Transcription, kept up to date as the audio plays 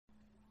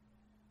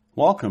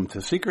Welcome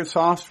to Secret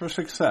Sauce for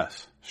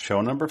Success,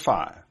 show number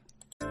 5.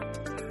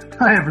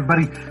 Hi,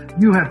 everybody.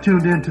 You have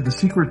tuned in to the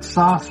Secret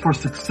Sauce for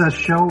Success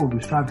show, where we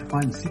strive to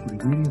find the secret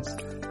ingredients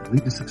that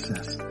lead to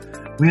success.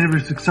 We interview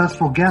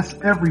successful guests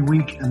every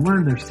week and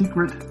learn their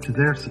secret to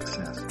their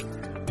success.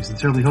 We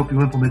sincerely hope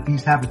you implement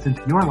these habits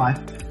into your life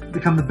and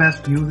become the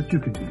best you that you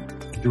can be.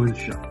 Enjoy the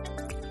show.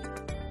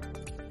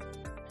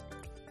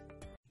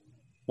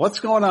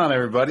 What's going on,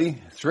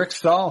 everybody? It's Rick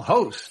Stahl,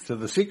 host of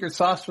the Secret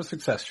Sauce for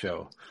Success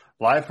show,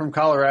 live from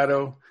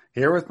Colorado,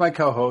 here with my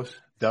co-host,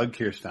 Doug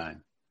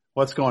Kirstein.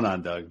 What's going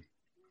on, Doug?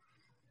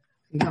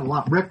 You got a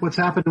lot. Rick, what's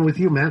happening with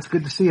you, man? It's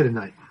good to see you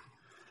tonight.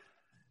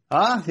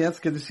 Yeah, it's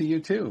good to see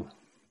you too.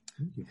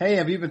 Hey,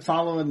 have you been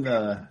following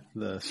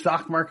the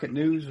stock market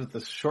news with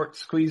the short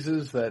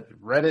squeezes that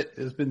Reddit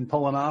has been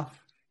pulling off?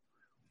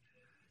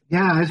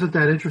 Yeah, isn't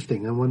that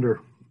interesting? I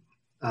wonder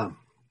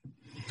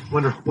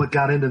what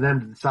got into them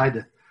to decide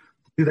to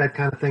do that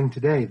kind of thing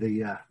today.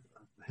 The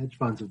hedge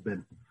funds have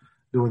been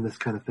doing this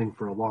kind of thing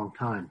for a long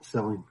time,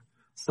 selling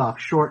stock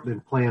short, then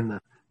playing the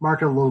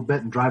market a little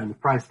bit and driving the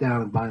price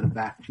down and buying them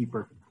back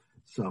cheaper.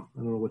 So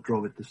I don't know what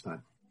drove it this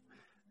time.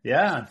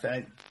 Yeah,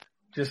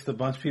 just a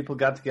bunch of people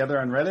got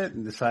together on Reddit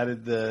and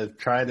decided to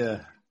try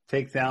to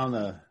take down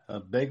a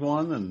big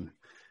one,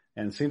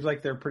 and it seems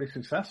like they're pretty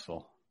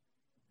successful.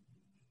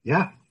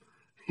 Yeah,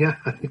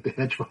 I think the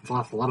hedge funds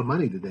lost a lot of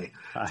money today.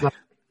 It's not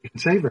you can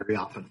say very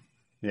often.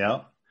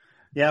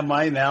 Yeah,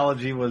 my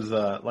analogy was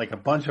like a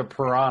bunch of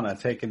piranha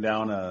taking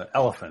down an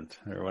elephant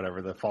or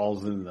whatever that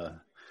falls in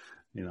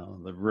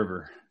the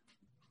river.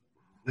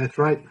 That's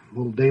right.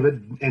 Little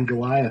David and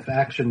Goliath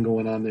action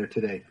going on there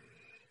today.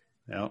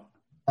 Yeah.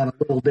 A lot of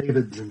little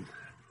Davids and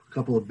a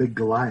couple of big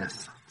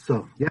Goliaths.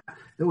 So, yeah,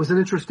 it was an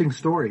interesting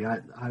story.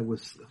 I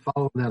was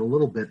following that a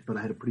little bit, but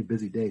I had a pretty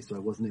busy day, so I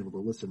wasn't able to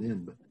listen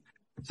in. But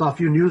saw a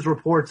few news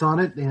reports on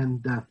it,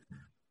 and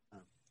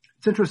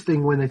it's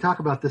interesting when they talk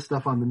about this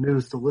stuff on the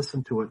news to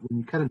listen to it, when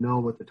you kind of know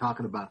what they're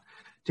talking about,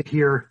 to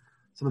hear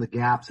some of the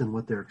gaps in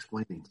what they're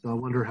explaining. So I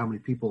wonder how many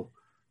people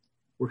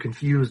were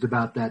confused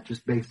about that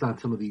just based on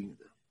some of the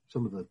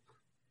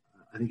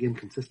I think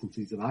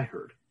inconsistencies that I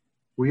heard.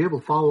 Were you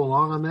able to follow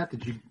along on that?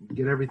 Did you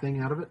get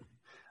everything out of it?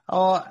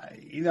 Oh,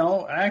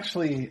 I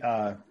actually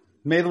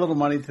made a little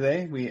money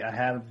today. I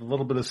had a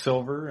little bit of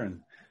silver,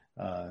 and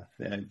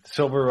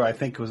silver I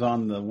think was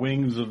on the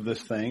wings of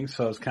this thing,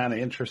 so I was kind of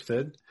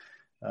interested.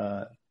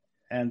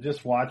 And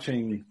just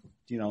watching,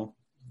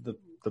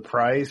 the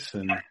price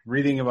and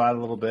reading about it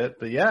a little bit.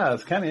 But yeah,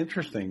 it's kind of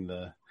interesting,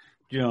 the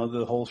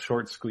whole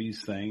short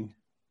squeeze thing.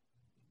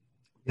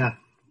 Yeah.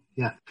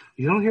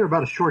 You don't hear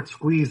about a short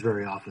squeeze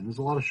very often. There's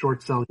a lot of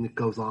short selling that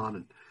goes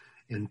on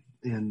in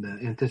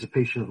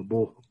anticipation of a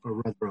bull,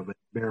 or rather of a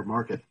bear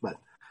market. But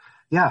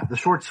yeah, the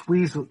short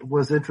squeeze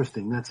was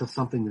interesting. That's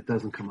something that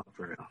doesn't come up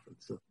very often.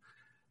 So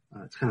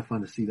it's kind of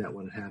fun to see that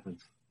when it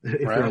happens.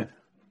 Right.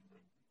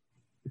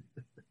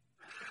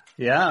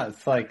 Yeah,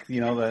 it's like,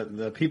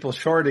 the people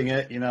shorting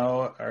it,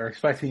 are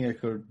expecting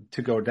it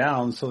to go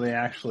down, so they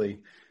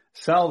actually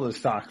sell the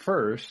stock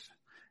first.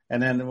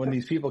 And then when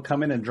these people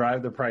come in and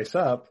drive the price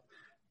up,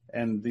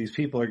 and these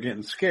people are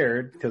getting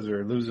scared because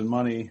they're losing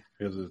money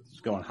because it's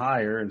going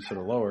higher instead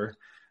of lower,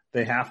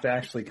 they have to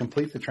actually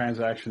complete the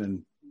transaction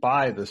and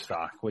buy the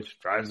stock, which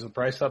drives the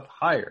price up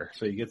higher.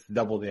 So you get to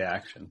double the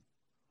action.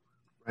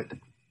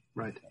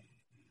 Right.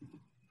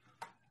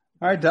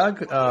 All right,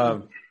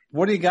 Doug,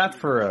 what do you got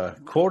for a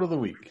quote of the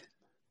week?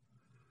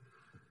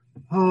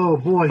 Oh,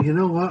 boy. You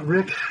know what,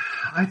 Rick?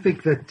 I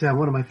think that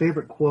one of my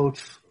favorite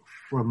quotes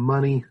from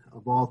money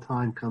of all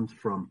time comes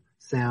from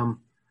Sam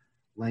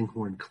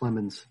Langhorne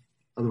Clemens,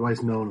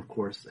 otherwise known, of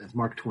course, as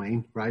Mark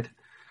Twain, right?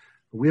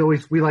 We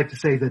like to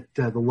say that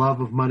the love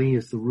of money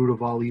is the root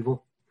of all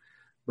evil.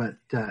 But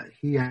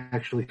he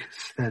actually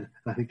said,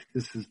 I think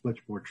this is much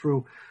more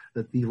true,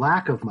 that the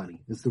lack of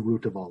money is the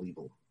root of all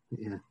evil.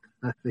 And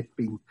I think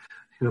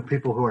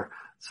people who are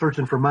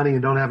searching for money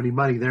and don't have any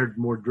money, they're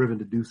more driven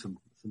to do some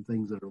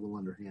things that are a little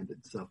underhanded.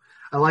 So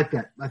I like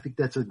that. I think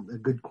that's a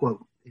good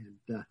quote,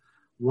 and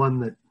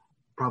one that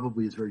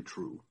probably is very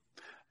true.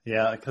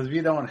 Yeah, because if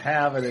you don't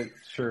have it, it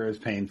sure is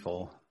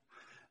painful.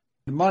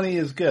 The money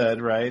is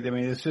good, right? I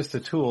mean, it's just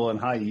a tool and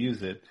how you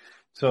use it.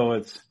 So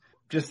it's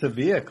just a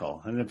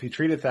vehicle. And if you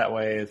treat it that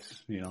way,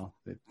 it's,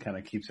 it kind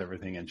of keeps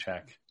everything in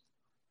check.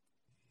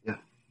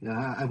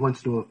 Yeah. I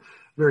once knew a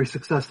very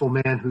successful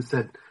man who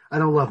said, I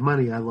don't love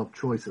money, I love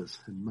choices,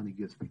 and money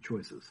gives me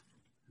choices.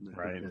 And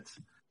I think that's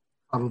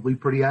probably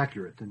pretty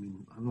accurate. I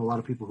mean, I know a lot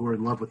of people who are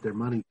in love with their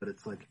money, but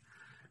it's like,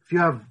 if you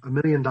have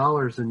 $1 million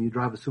and you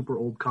drive a super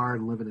old car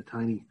and live in a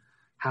tiny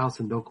house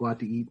and don't go out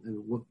to eat,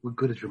 what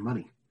good is your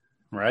money?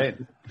 Right.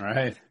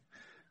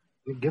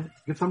 Give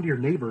some to your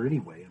neighbor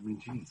anyway. I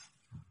mean, geez.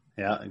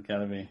 Yeah, it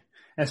gotta be.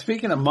 And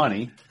speaking of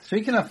money,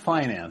 speaking of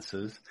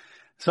finances,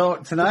 so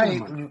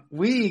tonight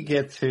I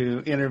get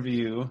to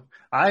interview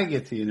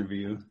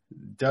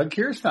Doug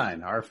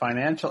Kirstein, our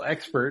financial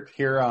expert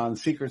here on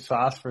Secret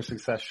Sauce for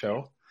Success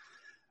show.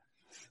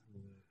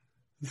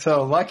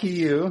 So lucky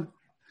you.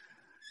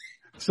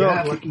 So,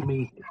 yeah, lucky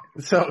me.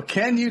 So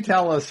can you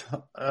tell us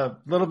a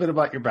little bit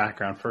about your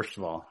background, first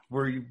of all?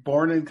 Were you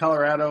born in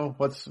Colorado?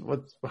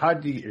 How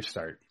did you get your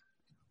start?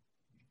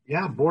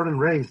 Yeah, born and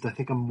raised. I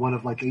think I'm one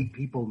of like 8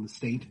 people in the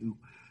state who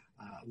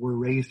were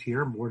raised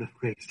here, born and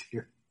raised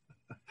here.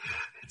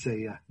 It's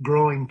a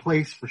growing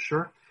place for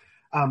sure.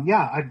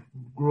 I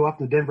grew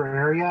up in the Denver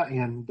area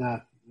and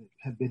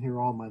have been here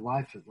all my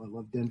life. I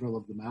love Denver, I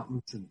love the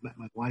mountains, and met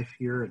my wife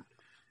here,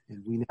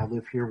 and we now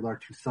live here with our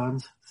 2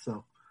 sons.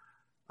 So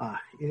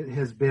it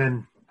has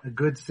been a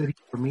good city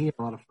for me,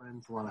 a lot of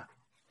friends, a lot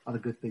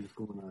of good things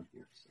going on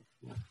here. So,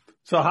 yeah.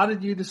 So how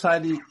did you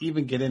decide to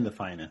even get into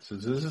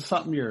finances? Is this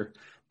something your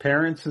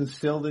parents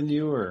instilled in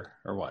you or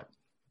what?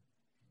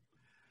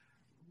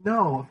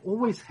 No, I've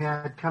always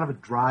had kind of a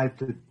drive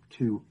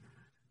to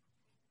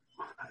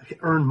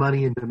earn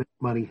money and to make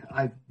money.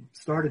 I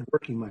started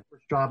working my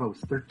first job. I was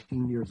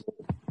 13 years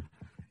old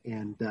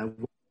and worked at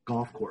a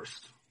golf course.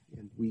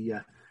 And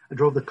I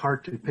drove the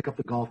cart to pick up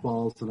the golf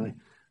balls, and I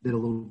did a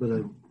little bit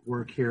of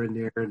work here and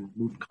there and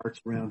moved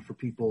carts around for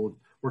people and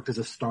worked as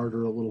a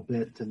starter a little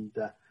bit. And,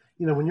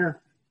 when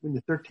you're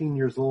 13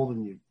 years old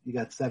and you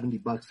got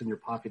 $70 in your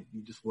pocket,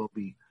 you just will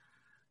be,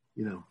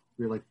 you're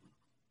like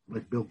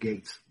Bill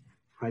Gates,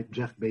 right?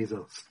 Jeff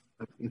Bezos.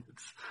 I mean,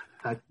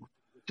 I'm the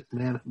richest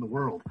man in the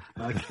world.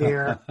 I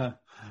care.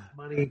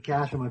 Money,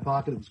 cash in my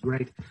pocket. It was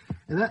great.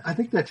 And I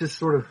think that just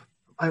sort of,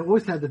 I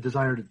always had the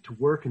desire to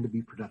work and to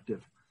be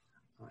productive.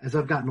 As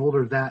I've gotten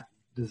older, that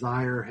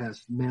desire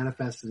has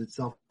manifested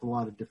itself in a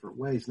lot of different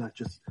ways, not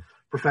just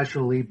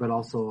professionally, but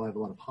also I have a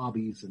lot of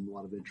hobbies and a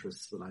lot of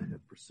interests that I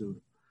have pursued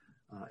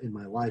in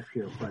my life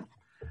here. But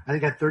I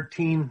think at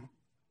 13,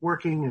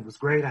 working, it was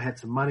great. I had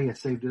some money. I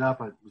saved it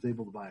up. I was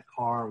able to buy a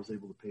car. I was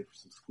able to pay for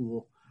some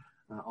school,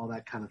 all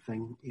that kind of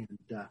thing.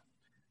 And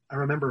I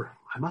remember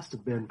I must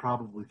have been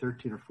probably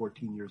 13 or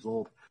 14 years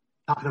old,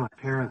 talking to my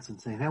parents and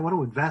saying, hey, I want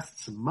to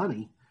invest some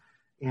money.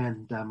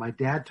 And my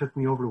dad took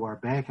me over to our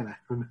bank, and I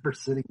remember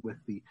sitting with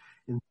the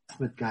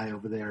investment guy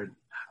over there, and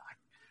I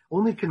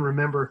only can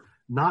remember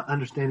not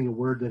understanding a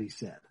word that he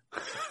said.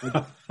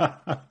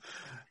 I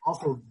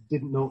also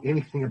didn't know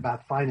anything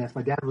about finance.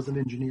 My dad was an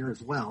engineer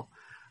as well,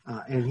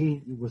 and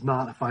he was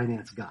not a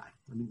finance guy.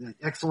 I mean, an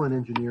excellent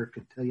engineer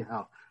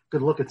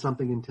could look at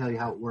something and tell you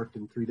how it worked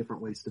in 3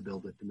 different ways to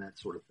build it and that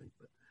sort of thing,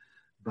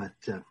 but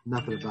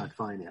nothing about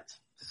finance.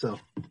 So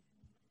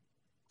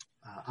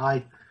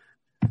I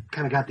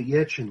kind of got the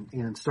itch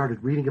and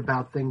started reading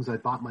about things. I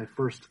bought my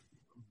first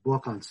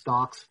book on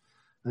stocks.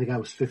 I think I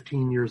was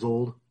 15 years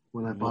old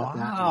when I bought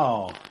that.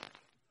 Wow.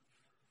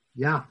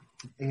 Yeah.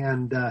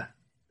 And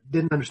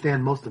didn't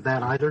understand most of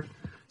that either.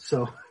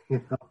 So,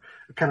 it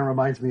kind of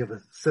reminds me of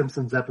a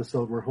Simpsons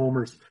episode where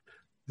Homer's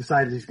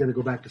decided he's going to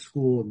go back to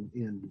school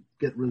and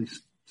get really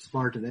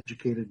smart and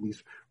educated, and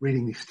he's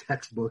reading these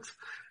textbooks,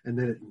 and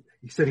then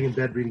he's sitting in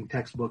bed reading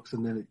textbooks,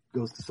 and then it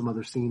goes to some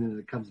other scene, and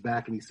it comes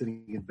back, and he's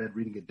sitting in bed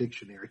reading a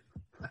dictionary.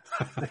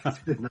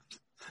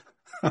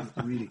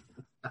 Reading.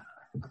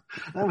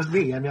 That was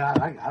me. I mean,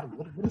 I don't,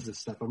 what is this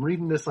stuff? I'm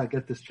reading this, I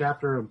get this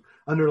chapter, I'm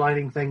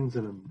underlining things,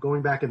 and I'm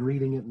going back and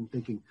reading it and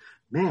thinking,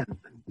 man,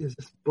 is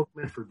this book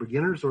meant for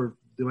beginners, or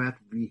do I have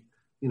to be,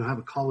 have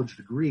a college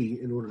degree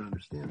in order to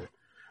understand it?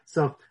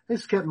 So I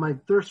just kept my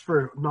thirst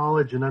for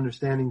knowledge and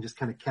understanding just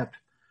kind of kept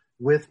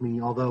with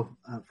me, although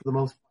for the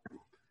most part,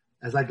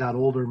 as I got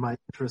older, my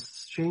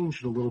interests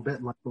changed a little bit.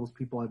 And like most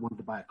people, I wanted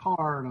to buy a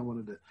car and I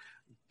wanted to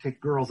take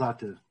girls out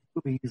to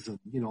movies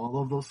and,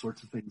 all of those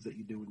sorts of things that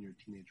you do when you're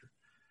a teenager.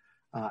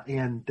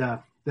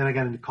 Then I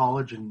got into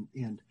college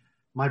and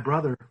my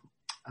brother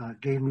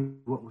gave me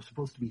what was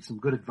supposed to be some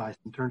good advice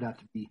and turned out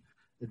to be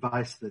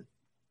advice that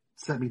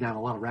sent me down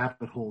a lot of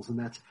rabbit holes. And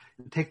that's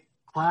take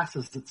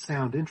classes that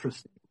sound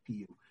interesting to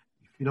you.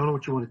 If you don't know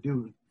what you want to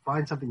do,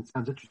 find something that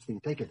sounds interesting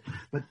and take it.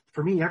 But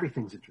for me,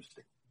 everything's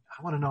interesting.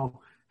 I want to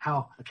know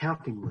how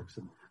accounting works,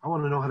 and I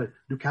want to know how to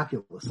do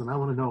calculus, and I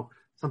want to know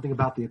something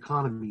about the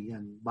economy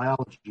and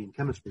biology and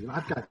chemistry. And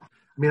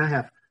I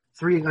have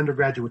 3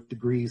 undergraduate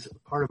degrees,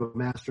 part of a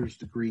master's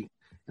degree,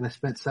 and I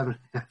spent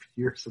 7.5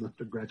 years in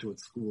undergraduate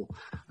school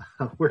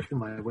working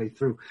my way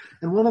through.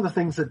 And one of the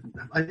things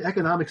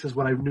economics is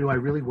what I knew I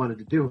really wanted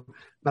to do,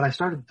 but I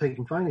started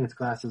taking finance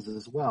classes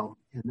as well,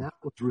 and that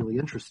was really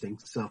interesting.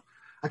 So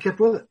I kept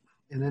with it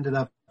and ended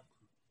up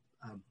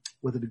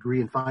with a degree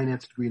in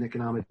finance, degree in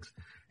economics,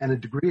 and a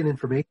degree in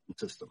information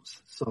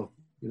systems. So,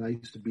 I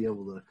used to be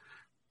able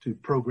to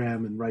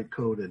program and write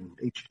code in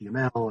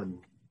HTML, and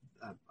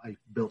I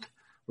built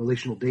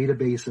relational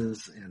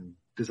databases and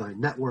design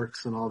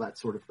networks and all that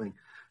sort of thing.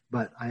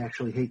 But I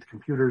actually hate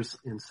computers,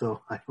 and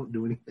so I don't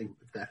do anything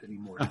with that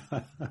anymore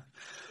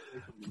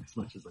as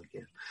much as I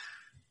can.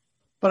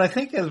 But I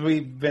think as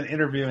we've been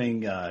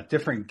interviewing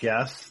different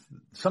guests,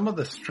 some of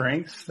the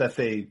strengths that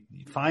they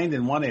find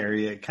in one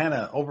area kind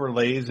of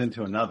overlays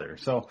into another.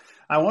 So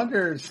I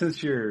wonder,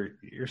 since you're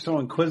so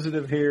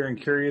inquisitive here and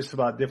curious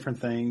about different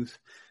things,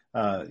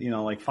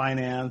 like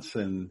finance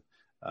and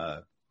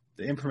the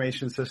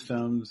information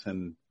systems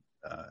and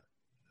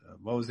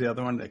what was the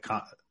other one?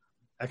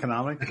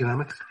 Economics?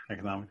 Economics.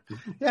 Economics.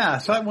 Yeah.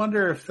 So I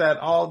wonder if that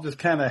all just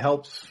kind of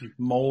helps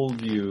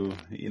mold you,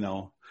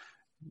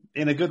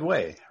 in a good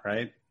way,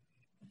 right?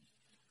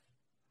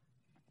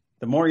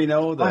 The more you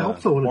know, the I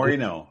hope so, more you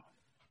know.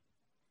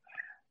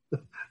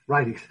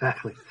 Right,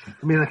 exactly.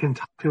 I mean, I can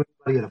talk to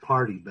anybody at a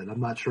party, but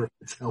I'm not sure if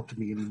it's helped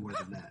me any more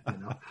than that,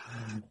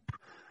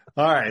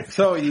 All right.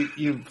 So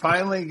you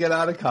finally get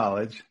out of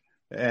college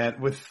and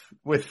with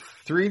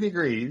 3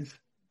 degrees.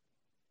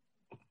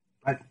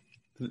 Right.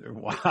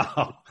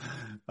 Wow.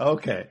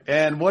 Okay.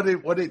 And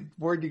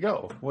where'd you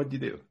go? What'd you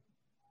do?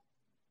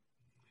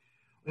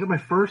 I got my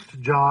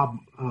first job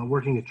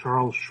working at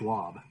Charles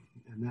Schwab,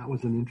 and that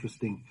was an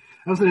interesting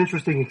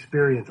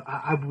experience.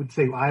 I would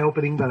say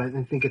eye-opening, but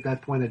I think at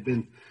that point I'd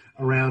been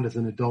around as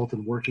an adult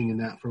and working in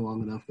that for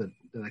long enough that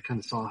I kind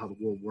of saw how the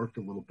world worked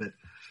a little bit.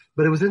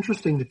 But it was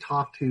interesting to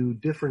talk to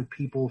different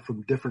people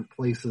from different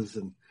places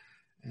and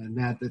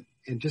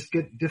just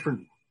get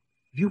different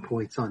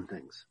viewpoints on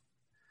things.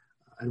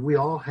 And we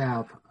all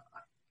have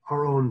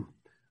our own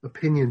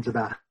opinions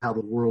about how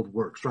the world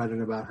works, right,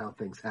 and about how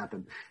things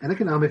happen. And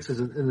economics is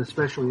an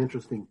especially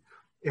interesting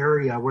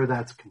area where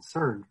that's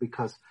concerned,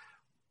 because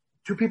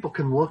two people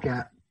can look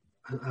at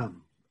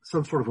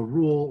some sort of a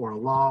rule or a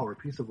law or a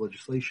piece of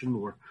legislation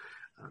or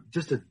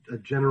just a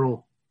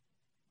general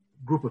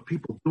group of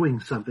people doing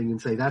something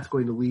and say that's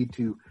going to lead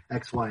to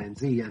X, Y, and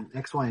Z. And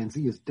X, Y, and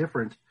Z is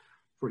different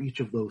for each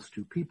of those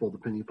two people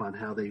depending upon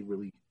how they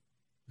really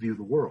view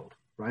the world,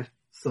 right?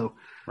 So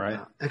right.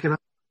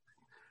 Economics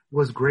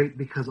was great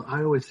because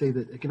I always say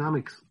that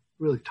economics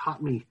really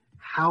taught me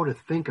how to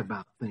think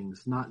about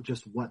things, not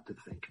just what to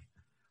think.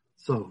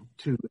 So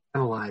to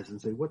analyze and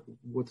say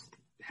what's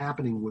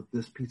happening with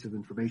this piece of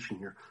information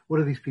here? What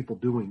are these people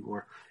doing?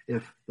 Or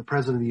if the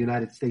president of the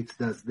United States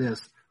does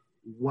this,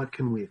 what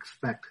can we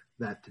expect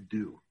that to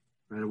do?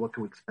 Right? Or what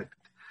can we expect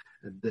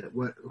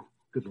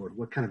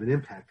what kind of an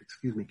impact,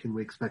 can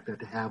we expect that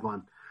to have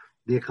on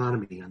the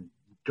economy, on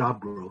job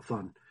growth,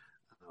 on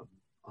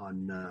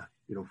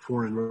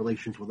foreign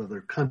relations with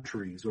other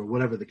countries, or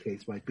whatever the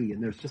case might be.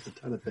 And there's just a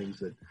ton of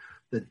things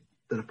that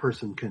a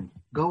person can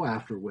go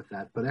after with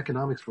that. But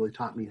economics really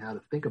taught me how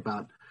to think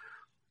about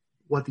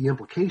what the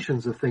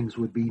implications of things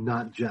would be,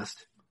 not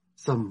just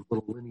some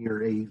little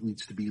linear A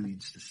leads to B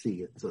leads to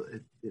C.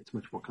 It's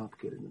much more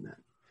complicated than that.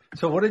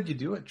 So what did you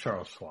do at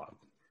Charles Schwab?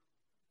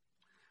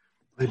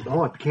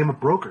 I became a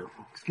broker.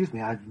 Excuse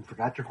me, I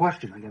forgot your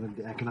question. I got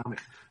into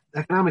economics.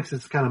 Economics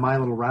is kind of my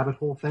little rabbit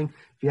hole thing.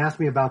 If you ask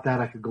me about that,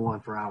 I could go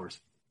on for hours.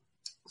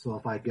 So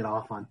if I get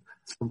off on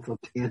some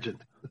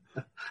tangent,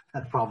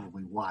 that's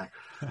probably why.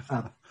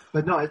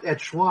 But no,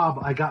 at Schwab,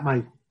 I got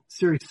my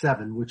Series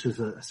 7, which is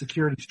a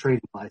securities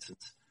trading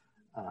license.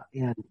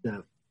 And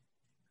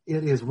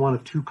it is one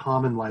of two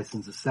common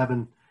licenses,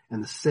 7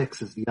 and the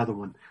 6 is the other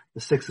one.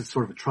 The 6 is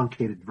sort of a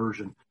truncated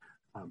version.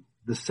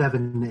 The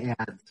 7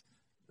 adds,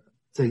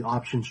 say,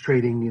 options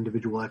trading,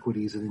 individual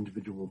equities and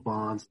individual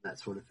bonds, that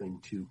sort of thing,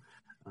 to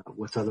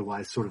what's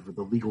otherwise sort of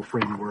the legal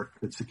framework,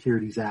 the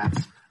Securities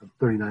Acts of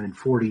 39 and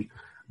 40,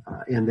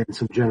 and then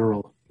some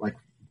general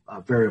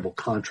variable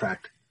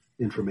contract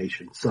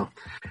information. So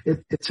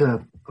it's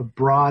a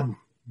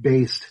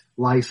broad-based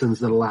license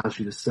that allows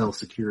you to sell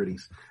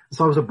securities.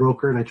 So I was a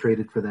broker and I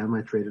traded for them.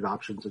 I traded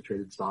options, I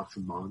traded stocks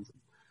and bonds,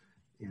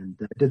 and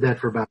I did that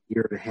for about a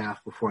year and a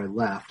half before I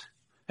left.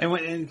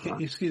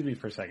 Excuse me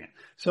for a second.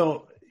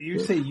 So you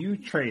say you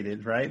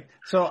traded, right?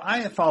 So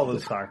I follow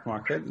the stock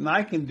market and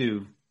I can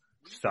do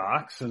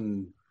stocks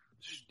and,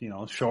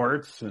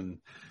 shorts and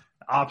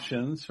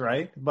options,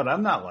 right? But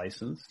I'm not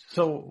licensed.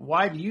 So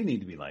why do you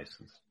need to be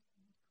licensed?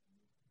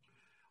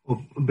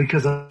 Well,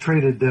 because I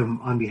traded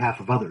them on behalf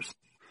of others.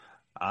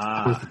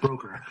 I was the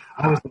broker.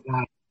 I was the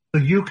guy.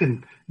 So you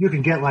can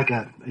get like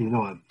a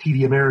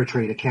TD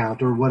Ameritrade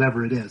account or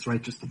whatever it is,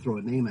 right? Just to throw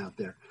a name out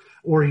there.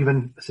 Or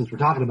even, since we're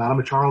talking about them,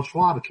 a Charles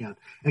Schwab account,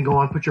 and go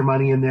on, put your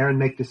money in there and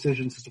make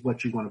decisions as to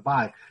what you want to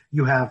buy.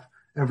 You have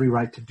every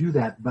right to do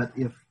that. But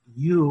if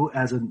you,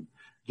 as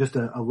just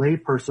a lay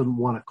person,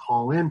 want to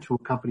call into a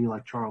company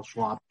like Charles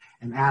Schwab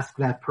and ask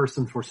that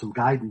person for some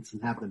guidance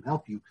and have them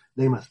help you,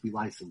 they must be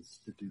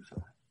licensed to do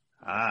so.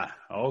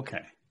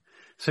 Okay.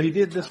 So you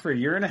did this for a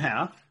year and a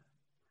half.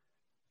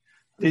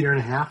 Year and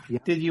a half, yeah.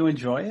 Did you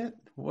enjoy it?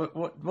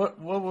 What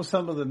were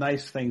some of the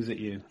nice things that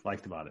you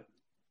liked about it?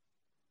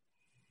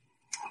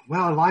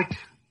 Well,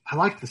 I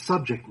liked the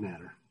subject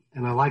matter,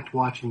 and I liked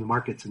watching the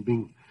markets and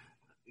being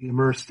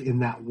immersed in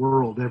that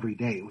world every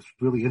day. It was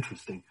really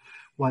interesting.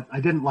 What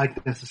I didn't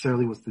like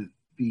necessarily was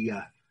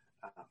the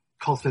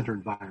call center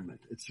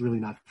environment. It's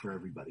really not for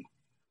everybody.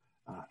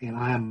 And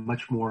I am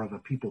much more of a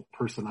people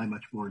person. I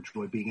much more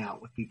enjoy being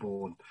out with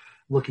people and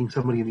looking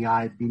somebody in the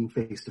eye, being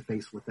face to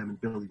face with them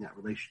and building that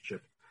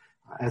relationship.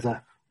 As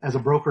a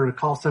broker at a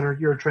call center,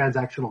 you're a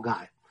transactional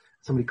guy.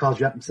 Somebody calls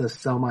you up and says,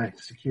 sell my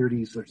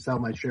securities or sell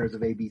my shares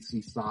of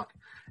ABC stock,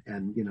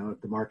 and,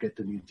 at the market,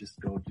 and you just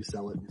go, you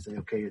sell it and you say,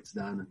 okay, it's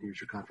done, and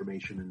here's your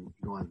confirmation, and you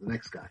go on to the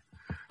next guy.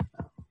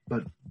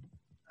 But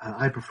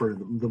I prefer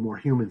the more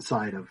human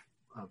side of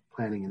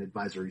planning and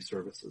advisory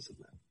services in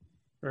that.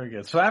 Very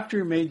good. So after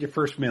you made your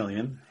first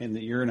million in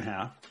the year and a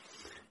half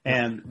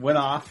and went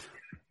off,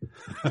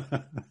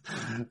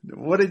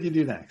 what did you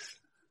do next?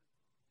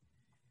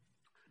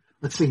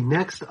 Let's see.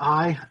 Next,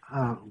 I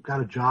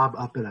got a job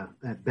up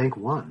at Bank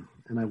One,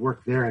 and I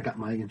worked there. I got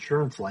my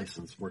insurance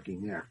license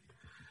working there.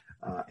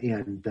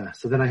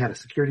 So then I had a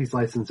securities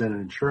license and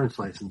an insurance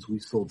license. We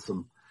sold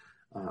some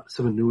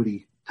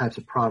annuity types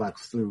of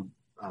products through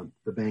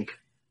the bank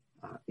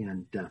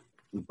and the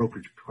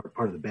brokerage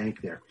part of the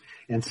bank there.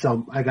 And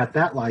so I got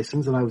that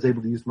license, and I was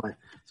able to use my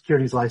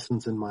securities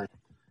license and my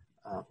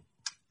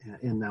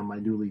now my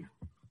newly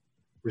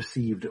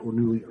received or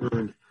newly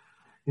earned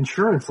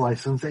insurance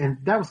license,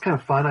 and that was kind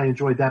of fun. I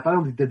enjoyed that, but I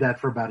only did that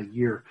for about a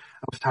year.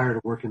 I was tired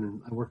of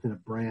working. I worked in a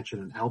branch at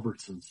an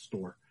Albertsons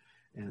store,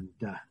 and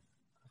I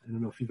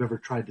don't know if you've ever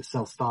tried to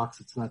sell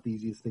stocks. It's not the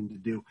easiest thing to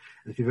do.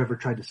 And if you've ever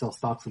tried to sell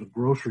stocks at a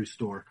grocery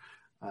store,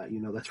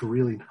 that's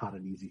really not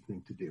an easy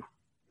thing to do.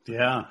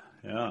 Yeah,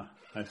 I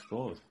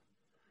suppose.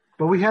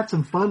 But we had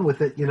some fun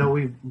with it.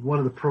 One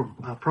of the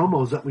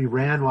promos that we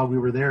ran while we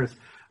were there is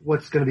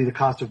what's going to be the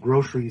cost of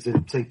groceries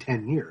in, say,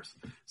 10 years.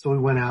 So we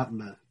went out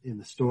in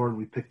the store and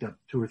we picked up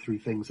 2 or 3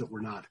 things that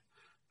were not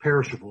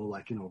perishable,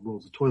 like,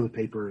 rolls of toilet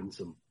paper and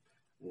some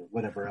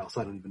whatever else.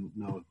 I don't even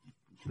know,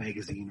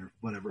 magazine or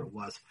whatever it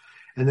was.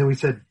 And then we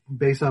said,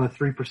 based on a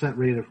 3%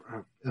 rate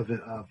of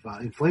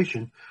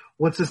inflation,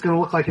 what's this going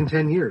to look like in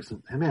 10 years?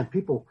 And man,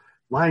 people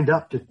lined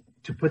up to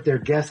put their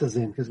guesses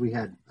in because we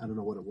had, I don't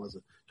know what it was,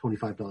 a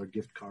 $25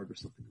 gift card or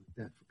something like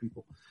that for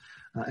people.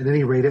 At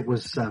any rate, it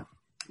was a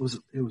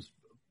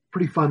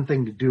pretty fun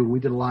thing to do.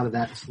 We did a lot of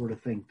that sort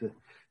of thing to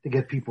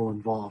get people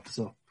involved.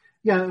 So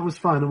yeah, it was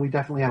fun. And we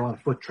definitely had a lot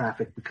of foot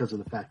traffic because of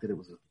the fact that it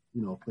was a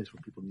place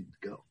where people needed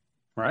to go.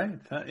 Right.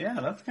 Yeah,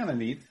 that's kind of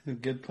neat. A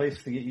good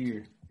place to get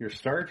you your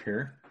start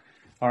here.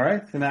 All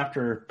right. Then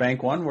after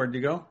Bank One, where'd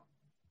you go?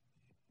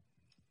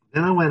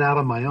 Then I went out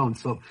on my own.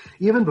 So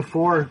even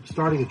before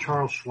starting at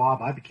Charles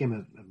Schwab, I became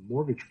a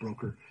mortgage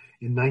broker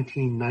in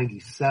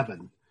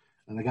 1997.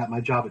 And I got my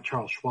job at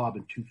Charles Schwab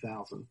in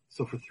 2000.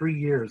 So for 3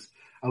 years,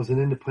 I was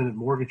an independent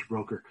mortgage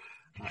broker.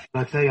 And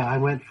I tell you, I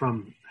went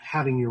from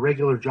having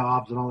irregular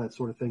jobs and all that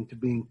sort of thing to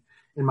being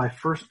in my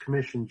first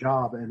commission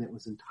job, and it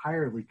was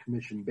entirely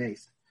commission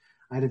based.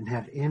 I didn't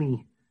have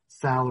any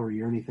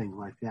salary or anything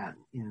like that.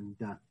 And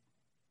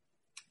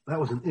that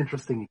was an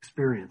interesting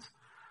experience.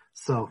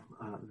 So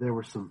there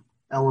were some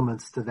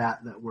elements to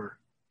that were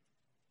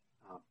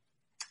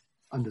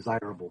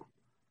undesirable,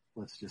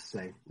 let's just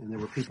say. And there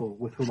were people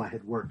with whom I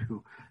had worked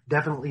who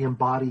definitely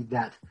embodied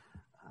that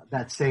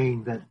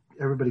saying that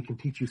everybody can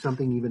teach you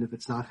something, even if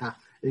it's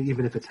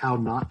how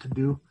not to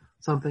do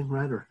something,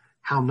 right? Or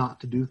how not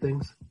to do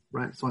things,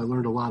 right? So I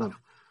learned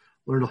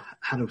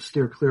how to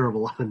steer clear of a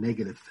lot of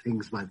negative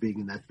things by being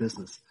in that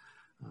business,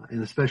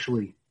 and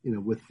especially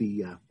with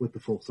the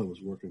folks I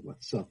was working with.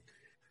 So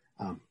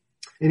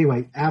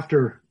anyway,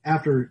 after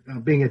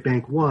being at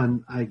Bank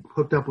One, I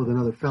hooked up with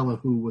another fellow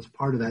who was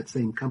part of that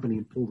same company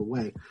and pulled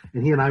away,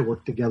 and he and I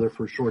worked together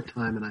for a short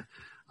time, and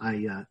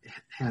I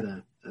had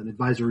an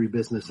advisory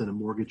business and a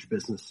mortgage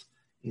business,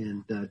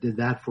 and did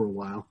that for a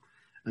while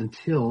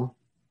until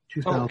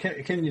 2000. Oh,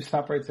 can you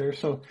stop right there?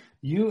 So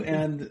you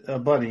and a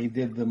buddy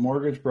did the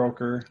mortgage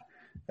broker.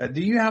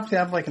 Do you have to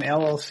have like an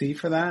LLC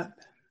for that?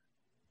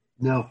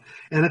 No.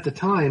 And at the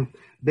time,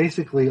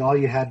 basically all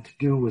you had to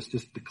do was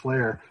just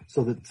declare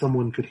so that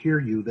someone could hear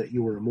you that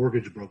you were a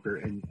mortgage broker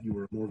and you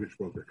were a mortgage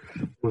broker.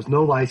 There was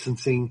no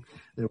licensing.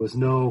 There was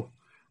no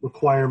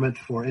requirement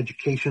for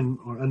education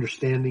or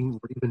understanding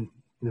or even,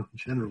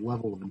 general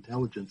level of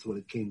intelligence when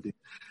it came to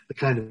the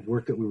kind of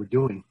work that we were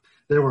doing.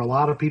 There were a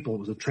lot of people. It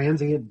was a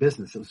transient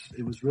business.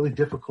 It was really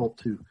difficult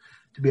to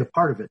be a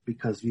part of it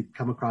because you'd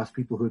come across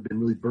people who had been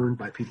really burned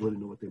by people who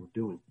didn't know what they were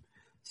doing.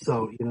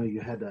 So, you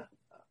had the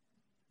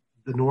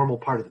normal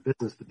part of the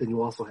business, but then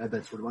you also had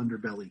that sort of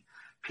underbelly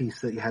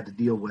piece that you had to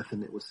deal with,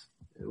 and it was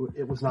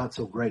not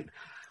so great.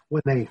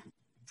 When they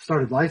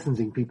started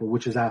licensing people,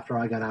 which is after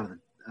I got out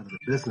of the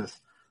business,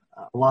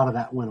 a lot of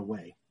that went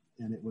away,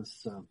 and it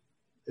was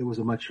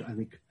a much, I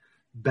think,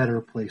 better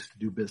place to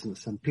do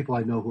business. And people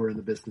I know who are in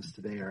the business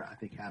today are, I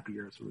think,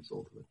 happier as a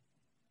result of it.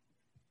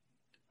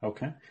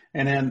 Okay.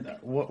 And then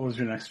what was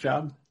your next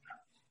job?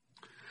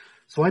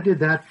 So I did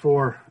that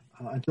for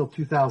until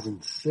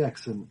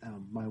 2006, and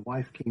my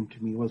wife came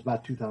to me. It was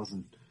about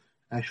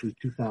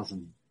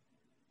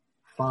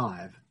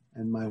 2005,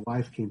 and my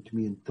wife came to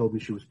me and told me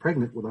she was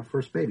pregnant with our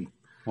first baby.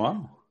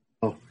 Wow.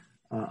 So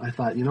I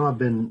thought, I've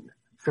been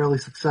fairly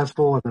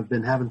successful, and I've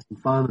been having some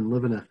fun and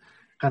living a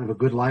kind of a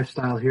good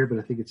lifestyle here, but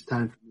I think it's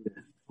time for me to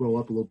grow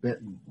up a little bit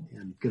and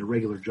get a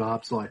regular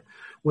job. So I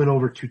went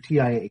over to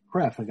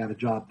TIAA-CREF. I got a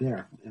job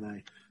there, and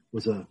I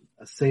was a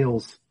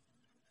sales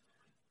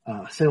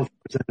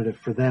representative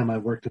for them. I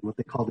worked in what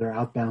they called their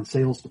outbound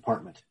sales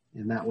department,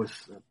 and that was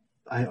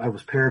I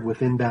was paired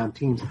with inbound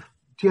teams.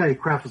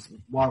 TIAA-CREF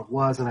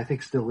was, and I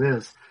think still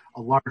is,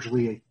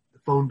 largely a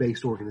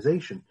phone-based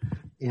organization,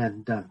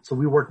 and so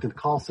we worked in a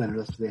call center.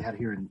 That's what they had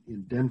here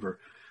in Denver.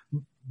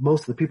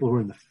 Most of the people who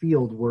were in the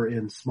field were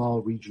in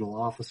small regional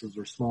offices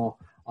or small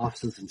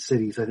offices in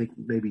cities. I think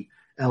maybe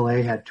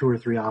LA had 2 or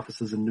 3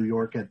 offices, and New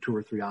York had 2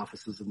 or 3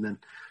 offices, and then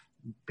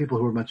people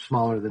who were much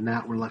smaller than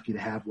that were lucky to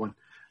have one.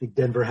 I think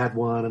Denver had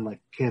one, and like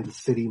Kansas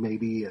City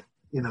maybe.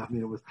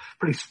 It was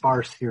pretty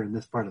sparse here in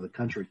this part of the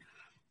country.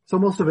 So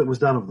most of it was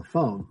done over the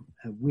phone.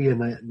 And we and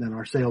then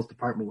our sales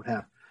department would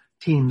have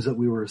teams that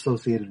we were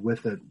associated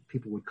with that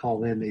people would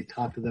call in. They'd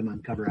talk to them,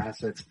 uncover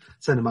assets,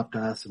 send them up to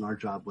us, and our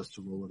job was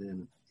to roll it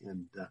in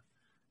and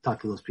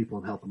talk to those people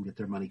and help them get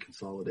their money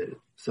consolidated.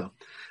 So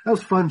that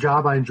was a fun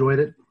job. I enjoyed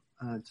it.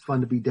 It's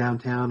fun to be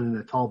downtown in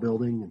a tall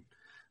building, and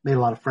made a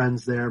lot of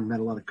friends there,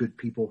 met a lot of good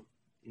people,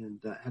 and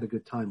had a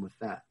good time with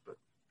that. But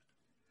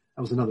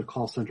that was another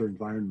call center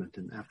environment,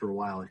 and after a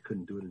while, I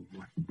couldn't do it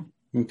anymore.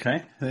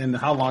 Okay. And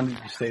how long did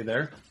you stay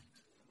there?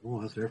 Oh,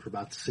 I was there for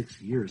about 7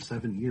 years.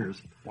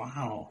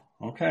 Wow.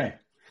 Okay.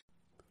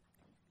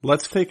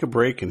 Let's take a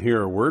break and hear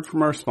a word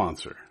from our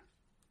sponsor.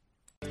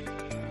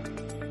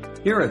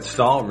 Here at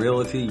Stahl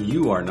Realty,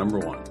 you are number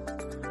one.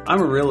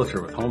 I'm a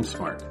realtor with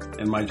HomeSmart,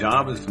 and my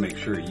job is to make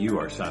sure you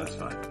are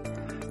satisfied.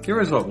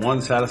 Here is what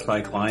one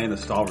satisfied client of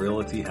Stahl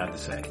Realty had to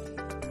say.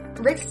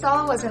 Rick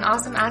Stahl was an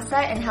awesome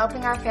asset in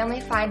helping our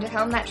family find a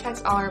home that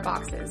checks all our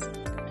boxes.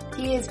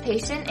 He is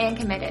patient and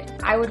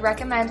committed. I would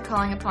recommend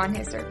calling upon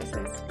his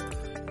services.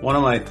 One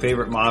of my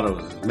favorite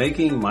mottos is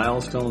making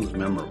milestones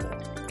memorable.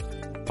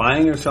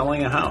 Buying or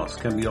selling a house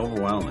can be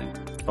overwhelming,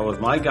 but with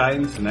my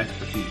guidance and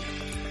expertise,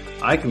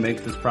 I can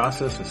make this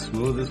process as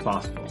smooth as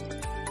possible.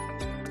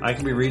 I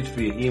can be reached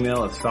via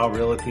email at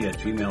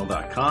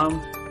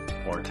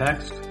stahlrealty@gmail.com or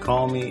text,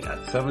 call me at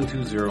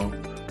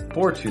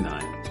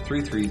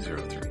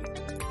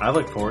 720-429-3303. I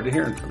look forward to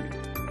hearing from you.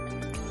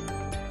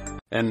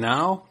 And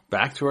now,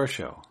 back to our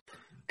show.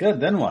 Good.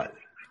 Then what?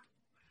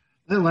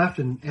 I left,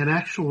 and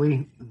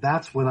actually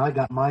that's when I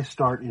got my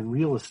start in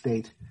real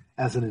estate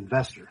as an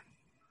investor.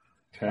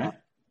 Okay.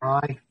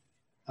 I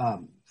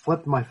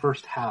flipped my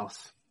first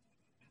house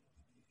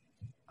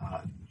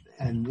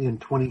and in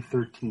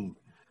 2013.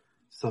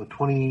 So it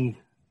was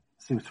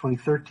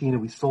 2013,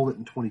 and we sold it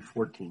in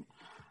 2014.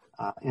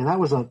 And that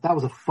was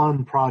a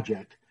fun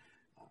project,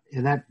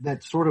 and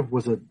that sort of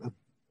was the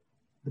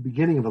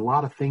beginning of a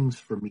lot of things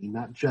for me,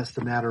 not just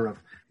a matter of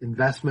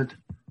investment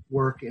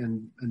work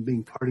and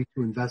being party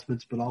to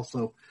investments, but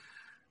also,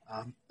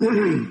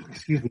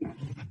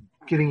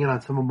 getting in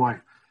on some of my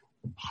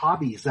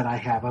hobbies that I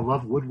have. I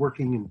love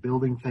woodworking and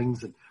building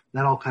things, and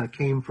that all kind of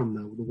came from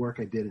the work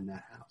I did in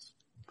that house.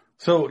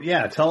 So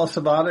yeah, tell us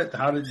about it.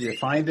 How did you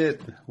find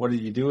it? What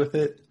did you do with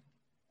it?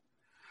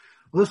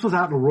 Well, this was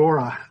out in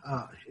Aurora.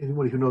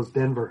 Anybody who knows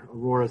Denver,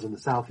 Aurora's in the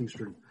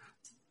southeastern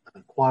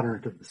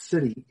quadrant of the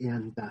city,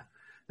 and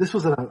this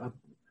was a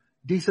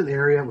decent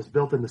area. It was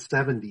built in the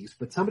 70s,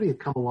 but somebody had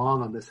come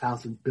along on this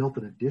house and built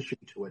an addition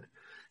to it.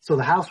 So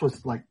the house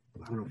was like,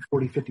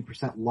 40,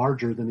 50%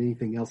 larger than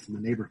anything else in the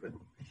neighborhood.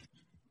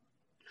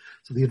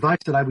 So the advice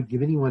that I would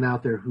give anyone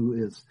out there who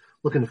is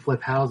looking to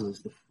flip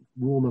houses, the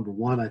rule number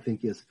 1, I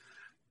think, is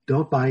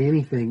don't buy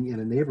anything in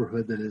a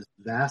neighborhood that is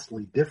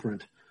vastly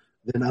different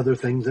than other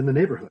things in the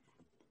neighborhood.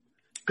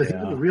 Because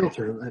the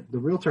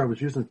realtor I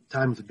was using at the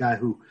time was a guy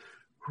who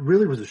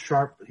really was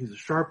he's a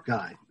sharp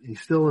guy.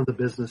 He's still in the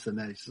business, and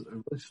he's a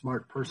really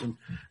smart person,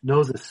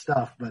 knows his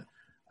stuff, but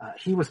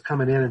he was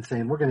coming in and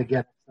saying, we're going to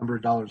get a number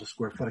of dollars a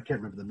square foot. I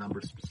can't remember the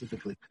number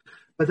specifically,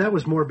 but that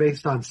was more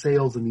based on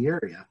sales in the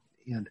area.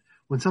 And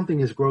when something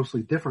is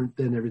grossly different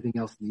than everything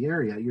else in the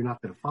area, you're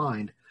not going to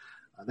find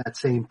that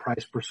same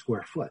price per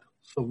square foot.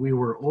 So we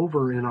were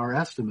over in our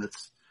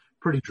estimates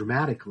pretty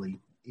dramatically.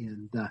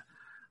 And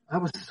I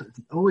was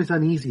always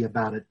uneasy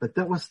about it, but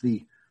that was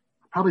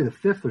probably the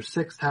 5th or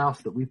 6th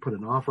house that we put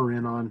an offer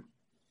in on.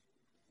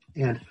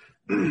 And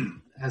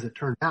as it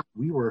turned out,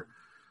 we were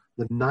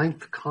the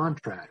 9th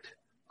contract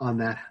on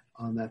that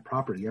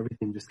property.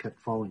 Everything just kept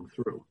falling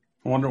through.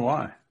 I wonder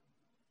why.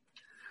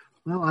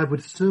 Well, I would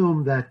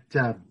assume that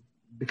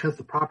because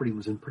the property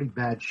was in pretty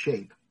bad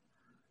shape,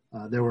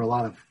 there were a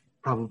lot of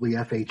probably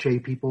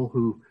FHA people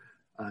who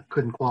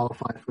couldn't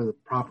qualify for the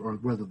or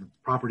whether the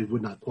property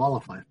would not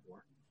qualify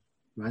for,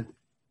 right?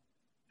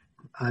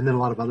 And then a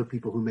lot of other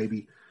people who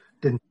maybe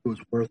didn't think it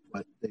was worth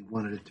what they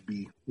wanted it to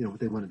be, what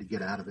they wanted to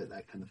get out of it,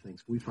 that kind of thing.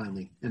 So we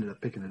finally ended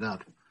up picking it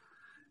up,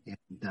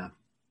 and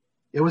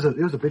it was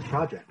a big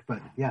project.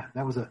 But yeah,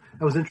 that was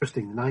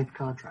interesting. The 9th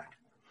contract.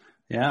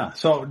 Yeah.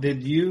 So how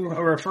did you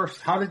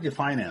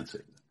finance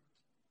it?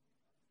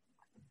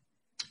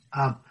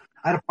 I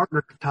had a partner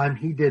at the time.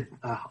 He did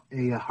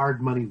a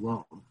hard money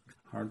loan.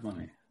 Hard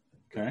money.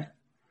 Okay.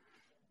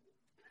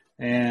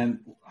 And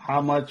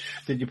how much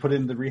did you put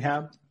into the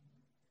rehab?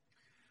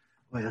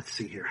 Well, let's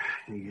see here.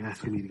 You're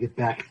asking me to get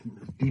back in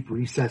the deep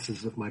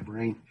recesses of my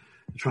brain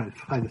to try to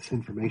find this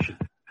information.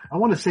 I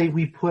want to say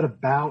we put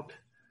about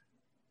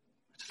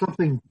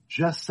something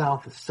just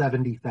south of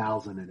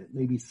 70,000 in it,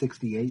 maybe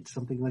 68,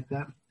 something like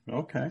that.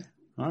 Okay.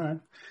 All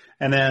right.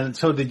 And then,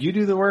 so did you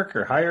do the work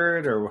or hire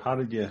it, or how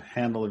did you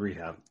handle the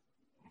rehab?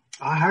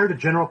 I hired a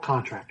general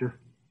contractor.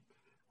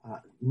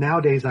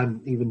 Nowadays,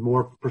 I'm even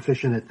more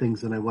proficient at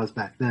things than I was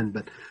back then,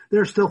 but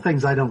there are still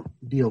things I don't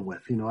deal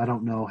with. I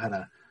don't know how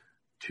to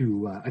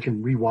I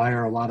can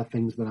rewire a lot of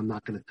things, but I'm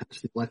not going to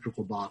touch the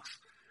electrical box.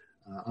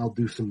 I'll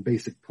do some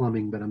basic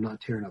plumbing, but I'm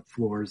not tearing up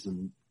floors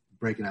and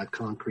breaking out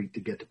concrete to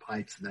get to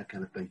pipes and that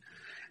kind of thing.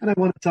 And I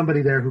wanted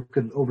somebody there who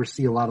could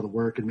oversee a lot of the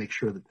work and make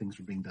sure that things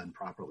were being done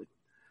properly.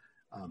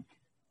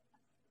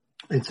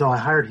 And so I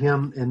hired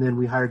him, and then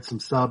we hired some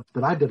subs,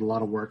 but I did a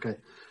lot of work.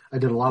 I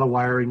did a lot of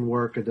wiring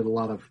work. I did a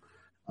lot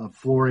of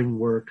flooring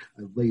work.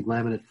 I laid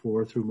laminate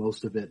floor through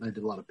most of it. And I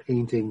did a lot of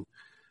painting.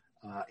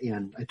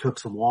 And I took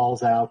some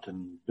walls out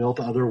and built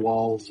other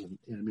walls. And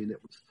I mean,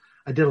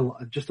 I did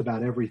just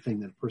about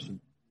everything that a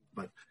person,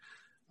 but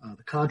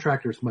the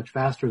contractor is much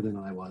faster than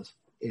I was.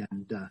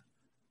 And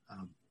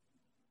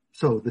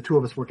so the two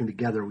of us working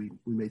together, we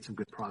made some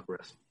good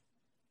progress.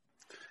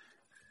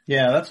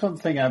 Yeah, that's one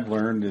thing I've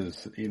learned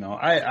is,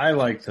 I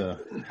like to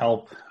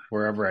help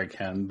wherever I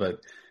can,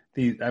 but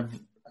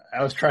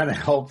I was trying to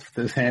help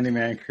this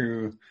handyman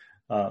crew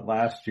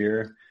last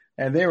year,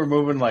 and they were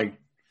moving like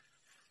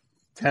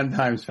 10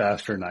 times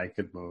faster than I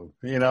could move,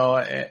 and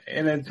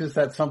it just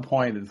at some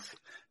point it's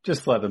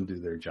just let them do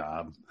their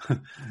job.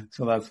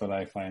 So that's what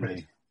I find.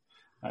 Right.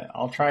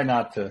 I'll try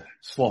not to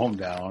slow them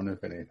down,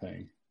 if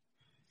anything.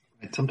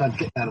 Right. Sometimes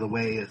getting out of the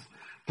way is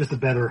just a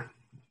better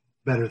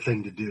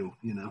thing to do,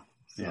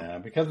 So. Yeah,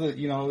 because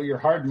your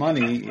hard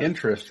money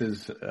interest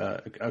is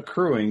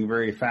accruing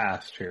very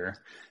fast here,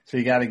 so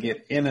you got to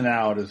get in and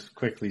out as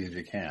quickly as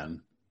you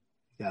can.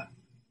 Yeah.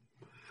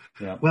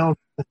 Yeah. Well,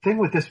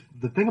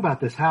 the thing about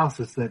this house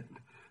is that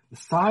the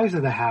size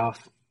of the house,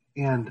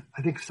 and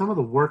I think some of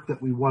the work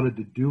that we wanted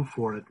to do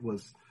for it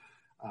was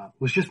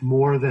just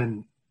more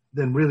than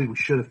really we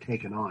should have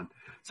taken on.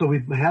 So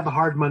we had the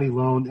hard money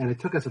loan, and it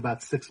took us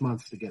about 6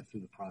 months to get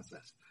through the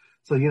process.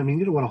 So, you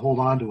don't want to hold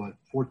on to a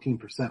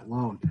 14%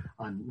 loan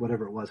on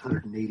whatever it was,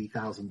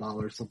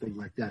 $180,000, something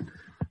like that,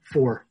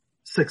 for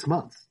 6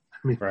 months.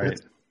 I mean, right.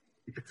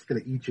 It's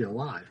going to eat you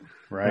alive.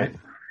 Right.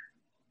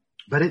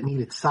 But it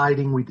needed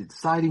siding. We did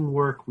siding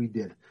work. We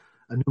did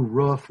a new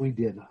roof. We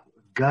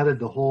gutted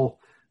the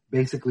whole,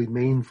 basically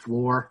main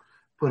floor,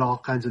 put all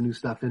kinds of new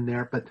stuff in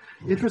there. But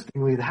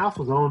interestingly, the house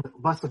was owned,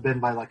 must have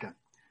been by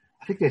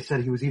I think they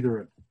said he was either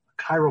a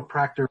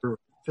chiropractor or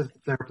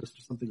physical therapist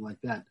or something like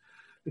that.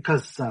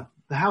 Because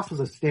the house was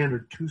a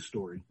standard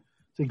 2-story.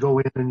 So you go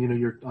in and,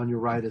 you're on your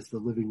right is the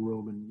living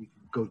room, and you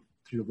go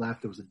to your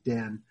left, there was a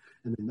den,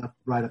 and then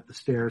right up the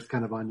stairs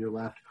kind of on your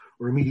left,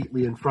 or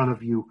immediately in front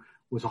of you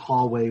was a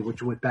hallway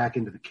which went back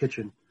into the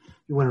kitchen.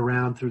 You went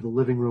around through the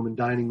living room and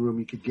dining room,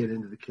 you could get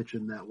into the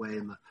kitchen that way,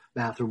 and the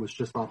bathroom was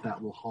just off that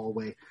little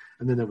hallway.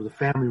 And then there was a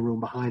family room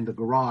behind the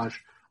garage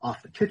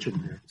off the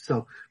kitchen there.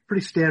 So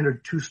pretty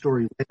standard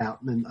 2-story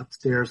layout. And then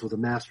upstairs was a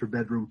master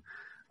bedroom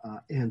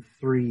and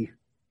 3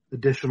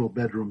 additional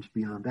bedrooms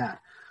beyond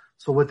that.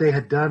 So what they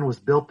had done was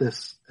built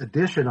this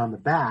addition on the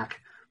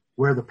back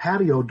where the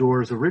patio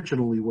doors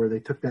originally were. They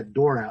took that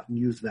door out and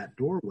used that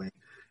doorway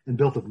and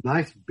built a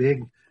nice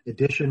big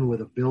addition with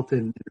a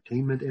built-in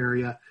entertainment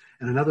area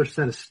and another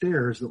set of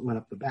stairs that went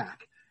up the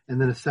back, and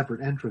then a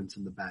separate entrance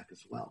in the back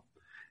as well.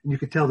 And you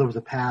could tell there was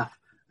a path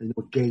and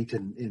a gate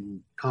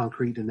and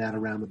concrete and that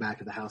around the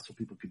back of the house so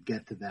people could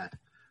get to that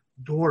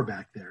door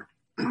back there.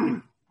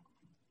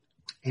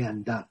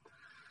 And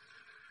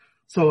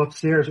so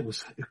upstairs it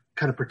was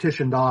kind of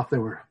partitioned off.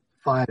 There were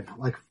 4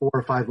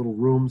 or 5 little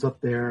rooms up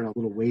there and a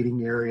little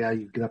waiting area.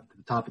 You get up to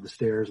the top of the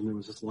stairs and there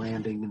was this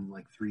landing and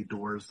 3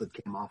 doors that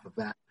came off of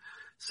that.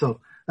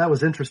 So that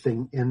was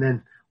interesting. And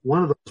then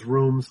one of those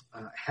rooms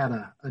had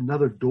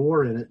another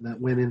door in it that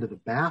went into the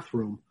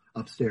bathroom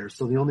upstairs.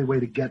 So the only way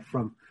to get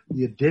from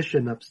the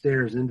addition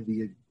upstairs into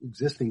the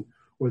existing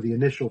or the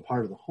initial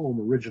part of the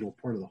home, original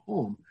part of the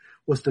home,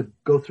 was to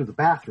go through the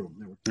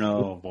bathroom.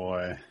 Oh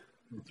boy.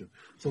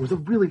 So it was a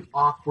really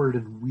awkward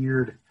and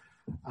weird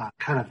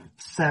kind of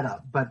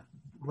setup. But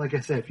like I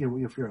said, if you're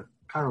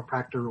a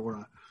chiropractor or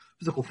a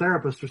physical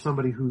therapist or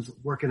somebody who's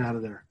working out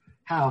of their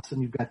house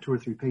and you've got 2 or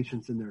 3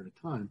 patients in there at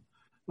a time,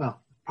 well,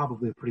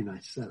 probably a pretty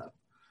nice setup.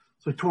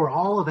 So we tore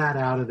all of that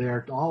out of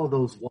there, all of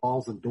those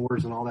walls and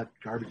doors and all that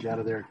garbage out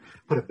of there,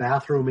 put a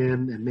bathroom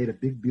in and made a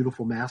big,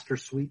 beautiful master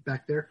suite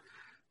back there.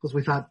 Because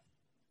we thought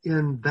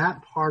in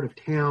that part of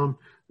town,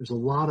 there's a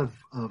lot of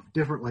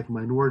different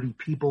minority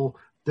people,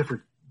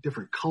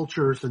 different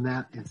cultures and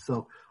that. And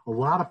so a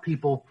lot of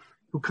people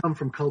who come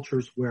from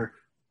cultures where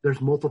there's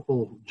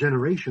multiple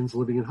generations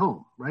living at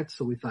home, right?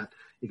 So we thought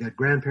you got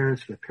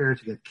grandparents, you got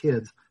parents, you got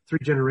kids, 3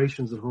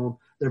 generations at home.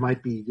 There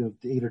might be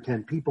 8 or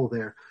 10 people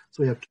there.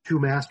 So we have 2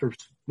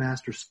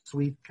 master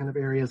suite kind of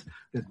areas.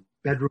 We got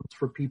bedrooms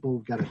for people.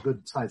 We've got a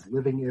good sized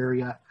living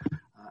area.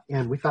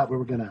 And we thought we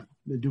were going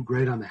to do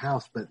great on the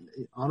house, but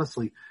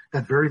honestly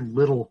got very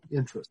little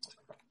interest.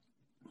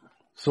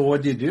 So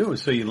what did you do?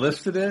 So you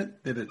listed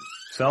it? Did it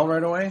sell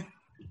right away?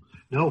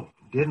 No,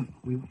 didn't.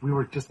 We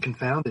were just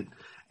confounded.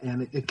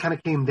 And it kind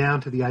of came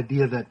down to the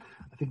idea that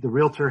I think the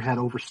realtor had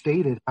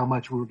overstated how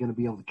much we were going to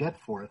be able to get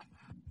for it.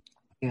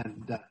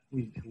 and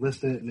we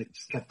listed it, and it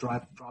just kept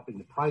dropping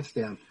the price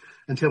down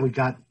until we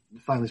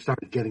finally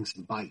started getting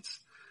some bites.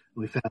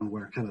 We found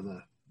where kind of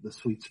the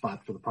sweet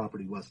spot for the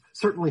property was.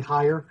 Certainly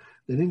higher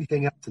than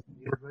anything else in the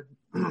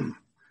neighborhood.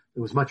 It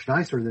was much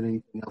nicer than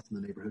anything else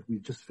in the neighborhood. We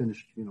just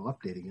finished,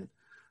 updating it,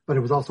 but it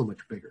was also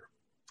much bigger.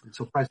 And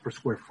so price per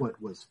square foot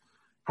was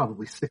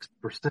probably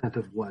 60%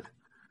 of what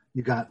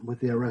you got with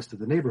the rest of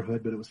the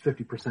neighborhood, but it was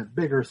 50%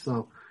 bigger.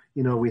 So,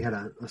 we had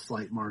a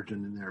slight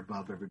margin in there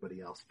above everybody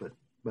else, but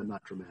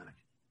not dramatic.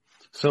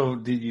 So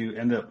did you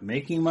end up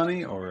making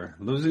money or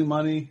losing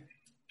money?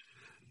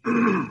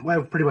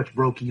 Well, pretty much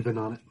broke even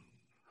on it.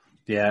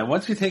 Yeah.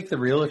 Once you take the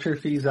realtor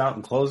fees out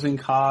and closing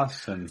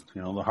costs and,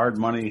 the hard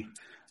money,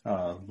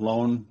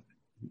 loan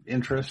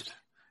interest,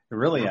 it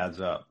really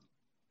adds up.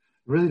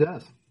 It really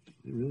does.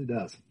 It really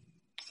does.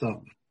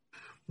 So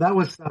that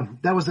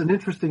was an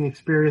interesting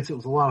experience. It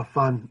was a lot of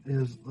fun. It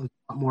was a lot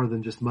more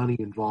than just money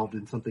involved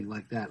in something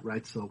like that,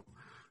 right? So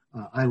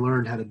I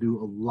learned how to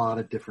do a lot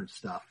of different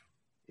stuff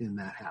in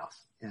that house,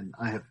 and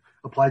I have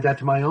applied that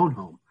to my own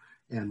home.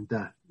 And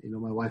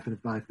my wife and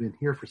I have been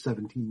here for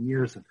 17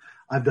 years, and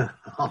I've done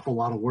an awful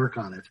lot of work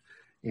on it,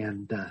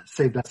 and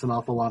saved us an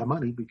awful lot of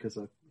money because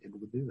I'm able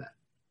to do that.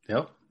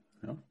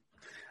 Yep.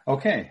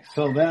 Okay,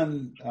 so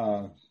then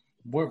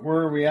where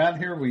are we at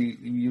here?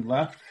 You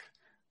left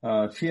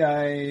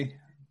TIA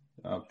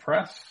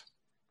Press.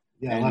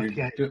 Yeah, I left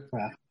TIA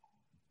Press.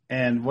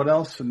 And what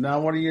else?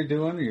 Now, what are you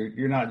doing?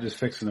 You're not just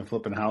fixing and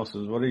flipping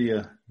houses. What are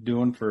you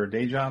doing for a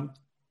day job?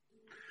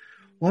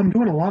 Well, I'm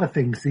doing a lot of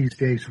things these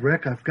days,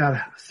 Rick. I've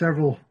got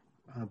several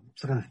pots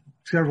on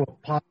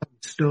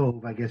the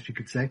stove, I guess you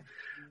could say.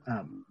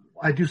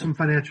 I do some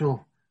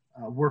financial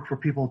work for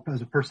people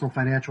as a personal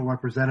financial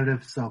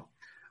representative, so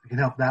I can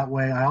help that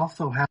way. I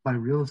also have my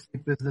real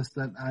estate business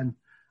that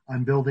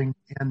I'm building,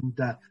 and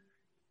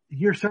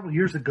several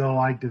years ago,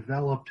 I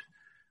developed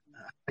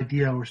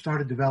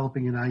started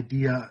developing an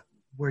idea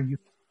where you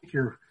take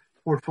your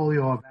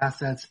portfolio of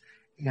assets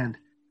and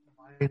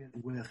combine it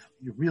with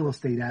your real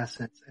estate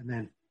assets, and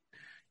then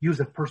use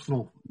a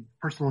personal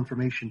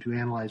information to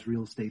analyze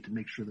real estate to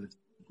make sure that it's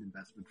an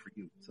investment for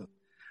you. So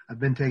I've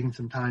been taking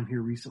some time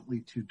here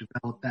recently to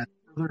develop that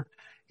further,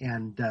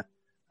 and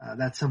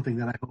that's something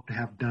that I hope to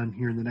have done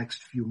here in the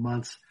next few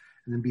months,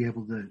 and then be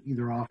able to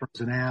either offer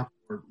as an app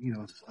or,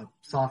 a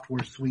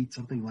software suite,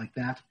 something like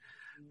that.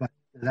 But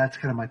that's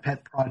kind of my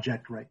pet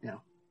project right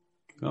now.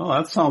 Oh,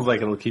 that sounds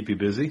like it'll keep you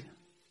busy.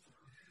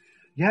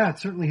 Yeah, it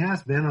certainly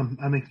has been.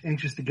 I'm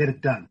anxious to get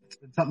it done. It's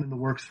been something in the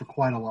works for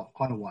quite a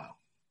while.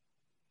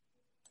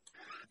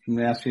 Let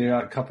me ask you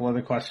a couple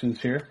other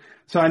questions here.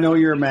 So I know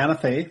you're a man of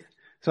faith.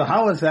 So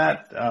how has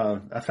that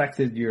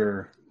affected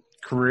your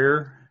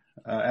career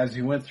as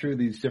you went through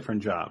these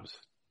different jobs?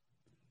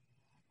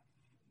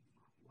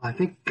 I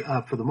think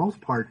for the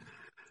most part,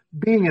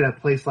 being at a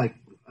place like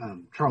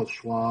Charles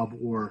Schwab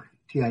or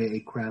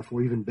TIAA Craft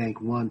or even Bank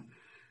One,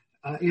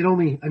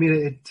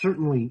 it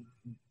certainly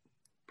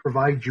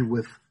provides you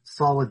with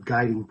solid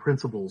guiding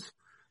principles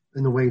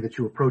in the way that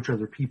you approach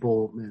other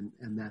people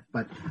and that.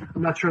 But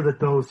I'm not sure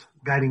that those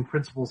guiding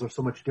principles are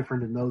so much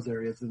different in those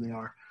areas than they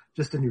are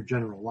just in your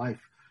general life.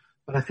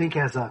 But I think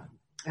as an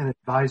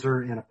advisor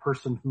and a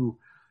person who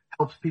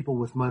helps people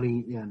with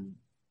money and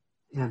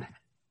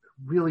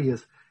really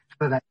is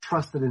kind of that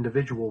trusted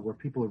individual where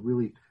people are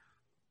really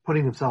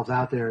putting themselves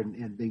out there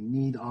and they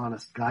need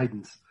honest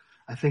guidance,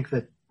 I think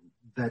that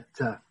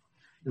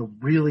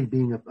really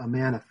being a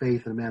man of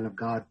faith and a man of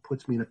God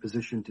puts me in a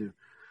position to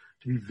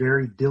be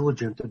very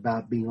diligent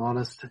about being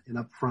honest and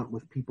upfront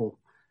with people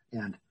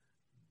and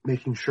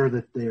making sure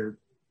that they're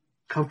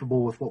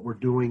comfortable with what we're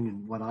doing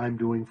and what I'm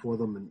doing for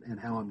them and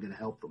how I'm going to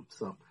help them.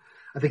 So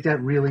I think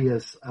that really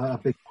is a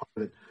big part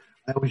of it.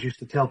 I always used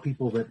to tell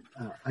people that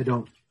I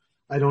don't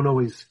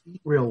always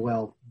eat real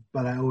well,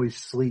 but I always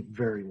sleep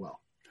very well.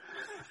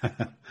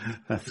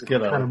 That's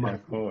good. Kind of my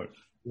quote.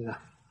 Yeah.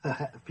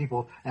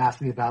 People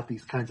ask me about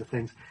these kinds of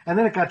things. And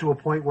then it got to a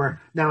point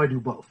where now I do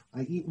both.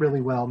 I eat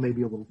really well,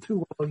 maybe a little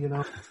too well,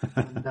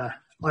 and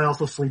I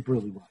also sleep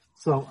really well.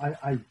 So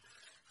I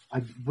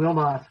will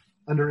not,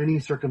 under any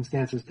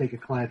circumstances, take a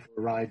client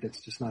for a ride. That's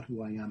just not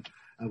who I am.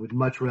 I would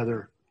much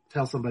rather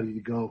tell somebody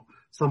to go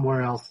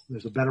somewhere else.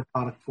 There's a better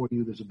product for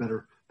you. There's a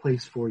better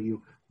place for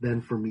you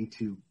than for me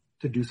to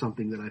do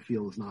something that I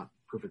feel is not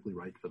perfectly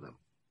right for them.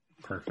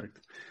 Perfect.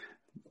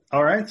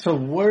 All right. So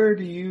where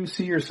do you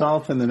see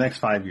yourself in the next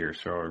 5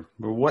 years, or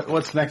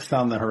what's next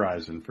on the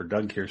horizon for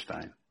Doug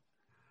Kirstein?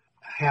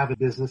 I have a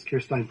business,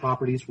 Kirstein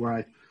Properties, where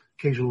I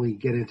occasionally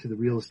get into the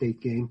real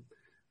estate game.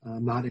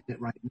 I'm not in it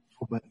right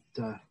now, but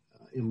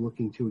am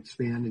looking to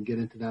expand and get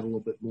into that a little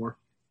bit more.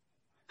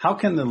 How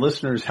can the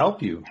listeners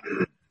help you?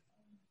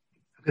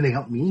 How can they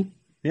help me?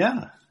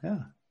 Yeah.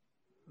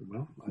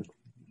 Well,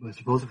 I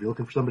suppose if you're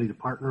looking for somebody to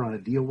partner on a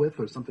deal with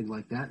or something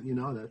like that,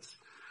 that's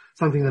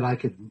something that I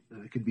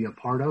could be a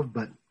part of.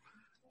 But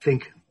I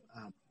think,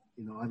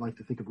 I like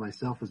to think of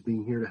myself as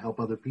being here to help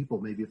other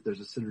people. Maybe if there's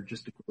a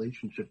synergistic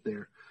relationship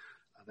there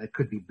that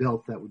could be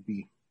built, that would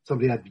be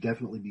somebody I'd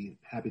definitely be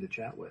happy to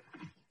chat with.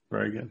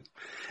 Very good.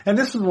 And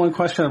this is one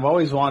question I've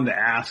always wanted to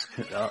ask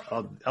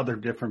other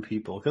different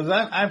people, because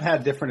I've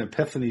had different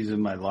epiphanies in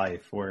my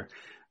life where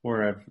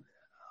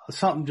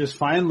something just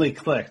finally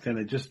clicked and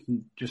it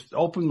just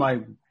opened my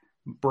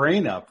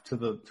brain up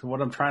to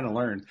what I'm trying to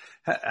learn.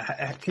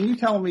 Can you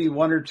tell me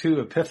one or two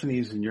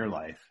epiphanies in your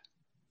life?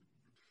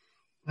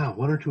 Wow,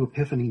 one or two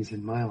epiphanies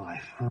in my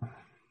life, huh?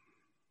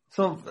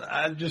 So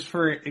just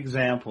for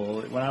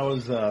example, when I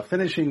was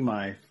finishing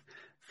my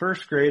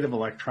first grade of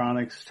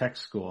electronics tech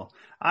school,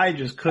 I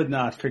just could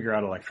not figure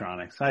out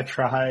electronics. I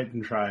tried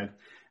and tried.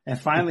 And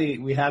finally,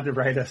 we had to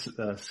write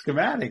a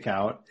schematic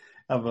out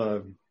of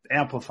a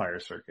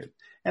amplifier circuit.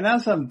 And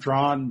as I'm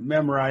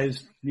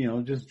memorized,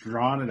 just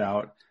drawing it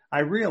out, I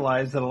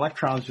realized that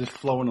electrons just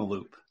flow in a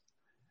loop.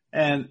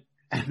 And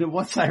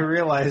once I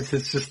realized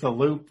it's just a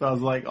loop, I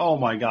was like, oh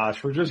my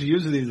gosh, we're just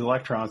using these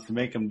electrons to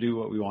make them do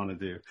what we want to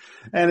do.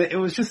 And it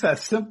was just that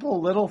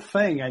simple little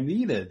thing I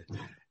needed.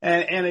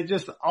 And it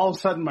just, all of a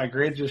sudden my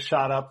grade just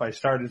shot up. I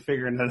started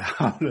figuring it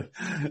out.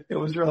 It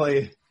was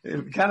really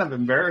kind of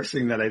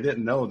embarrassing that I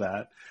didn't know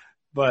that,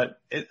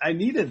 but I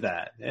needed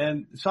that.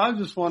 And so I was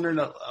just wondering,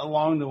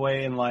 along the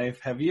way in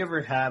life, have you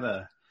ever had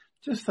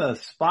just a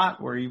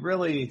spot where you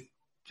really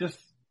just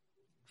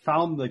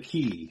found the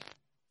key?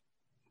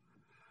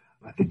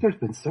 I think there's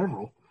been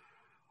several.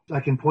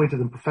 I can point to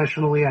them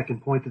professionally. I can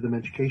point to them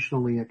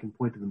educationally. I can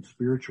point to them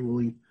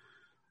spiritually.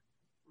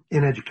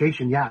 In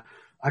education, yeah,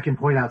 I can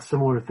point out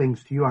similar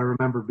things to you. I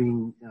remember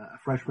being a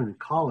freshman in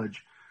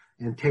college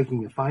and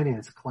taking a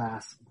finance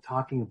class and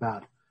talking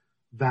about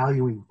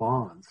valuing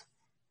bonds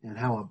and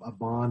how a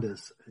bond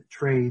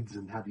trades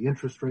and how the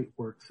interest rate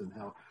works and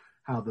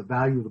how the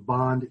value of the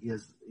bond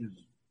is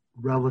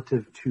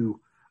relative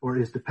to, or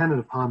is dependent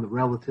upon, the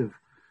relative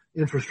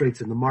interest rates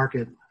in the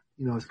market,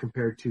 as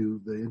compared to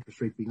the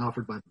interest rate being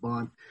offered by the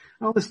bond.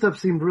 And all this stuff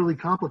seemed really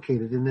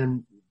complicated. And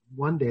then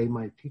one day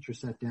my teacher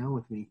sat down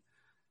with me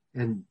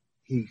and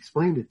he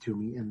explained it to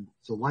me, and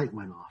the light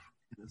went off.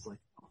 And it's like,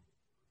 oh,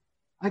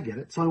 I get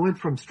it. So I went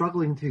from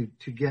struggling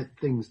to get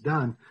things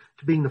done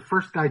to being the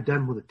first guy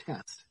done with a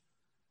test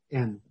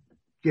and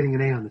getting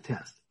an A on the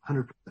test,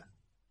 100%.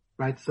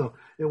 Right? So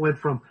it went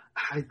from,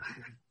 I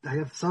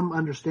have some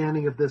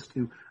understanding of this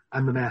to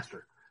I'm the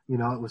master.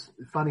 It was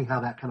funny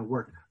how that kind of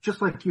worked.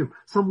 Just like you,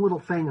 some little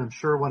thing, I'm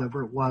sure,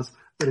 whatever it was,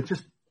 but it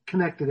just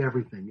connected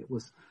everything. It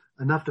was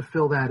enough to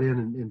fill that in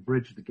and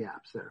bridge the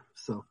gaps there.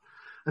 So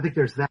I think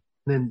there's that.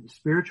 And then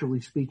spiritually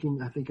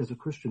speaking, I think as a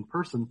Christian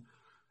person,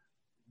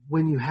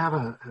 when you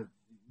have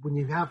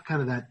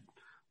kind of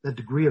that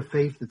degree of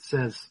faith that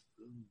says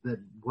that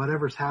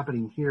whatever's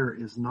happening here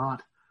is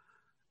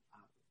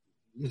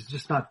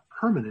just not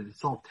permanent,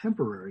 it's all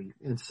temporary.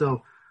 And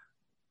so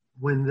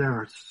when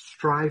there's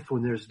strife,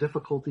 when there's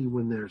difficulty,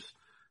 when there's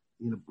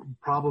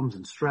problems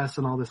and stress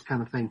and all this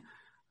kind of thing,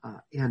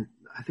 and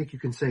I think you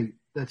can say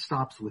that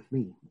stops with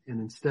me.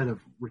 And instead of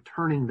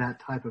returning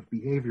that type of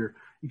behavior,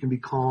 you can be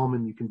calm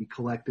and you can be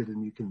collected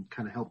and you can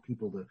kind of help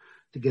people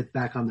to get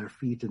back on their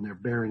feet and their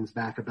bearings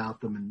back about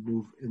them and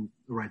move in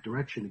the right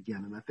direction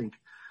again. And I think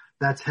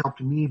that's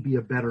helped me be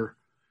a better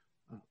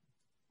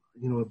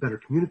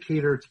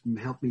communicator. It's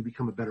helped me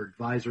become a better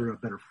advisor, a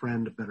better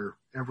friend, a better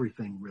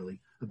everything, really,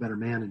 a better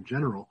man in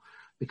general,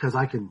 because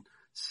I can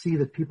see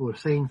that people are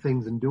saying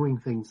things and doing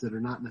things that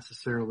are not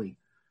necessarily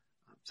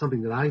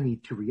something that I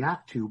need to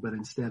react to, but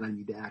instead I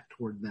need to act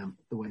toward them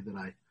the way that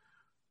I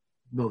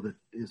know that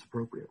is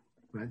appropriate,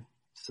 right?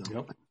 So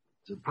yep.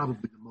 It's probably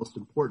the most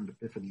important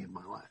epiphany in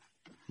my life.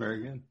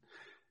 Very good.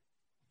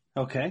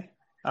 Okay.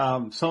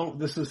 So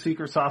this is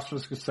Secret Sauce for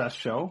Success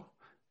show.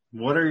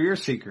 What are your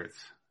secrets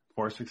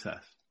for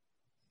success?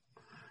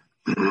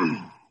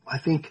 I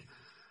think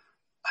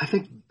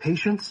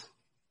patience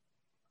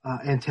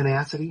and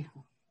tenacity.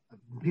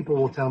 People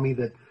will tell me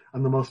that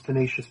I'm the most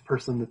tenacious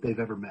person that they've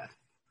ever met.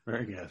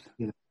 Very good.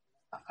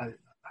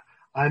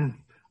 I'm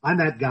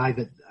that guy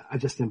that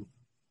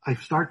I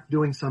start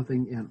doing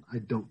something and I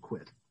don't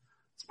quit.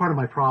 It's part of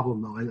my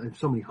problem though. I have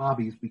so many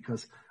hobbies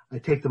because I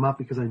take them up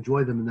because I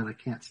enjoy them and then I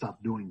can't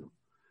stop doing them.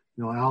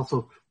 I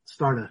also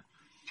start a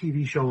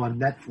TV show on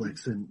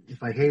Netflix, and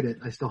if I hate it,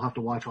 I still have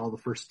to watch all the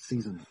first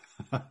season.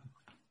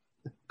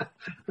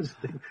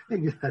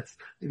 maybe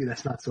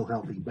that's not so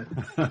healthy, but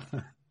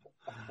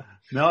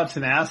no,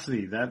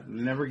 tenacity. That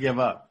never give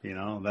up.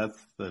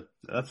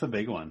 That's a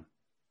big one.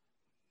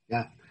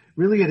 Yeah,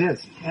 really it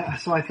is.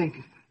 So I think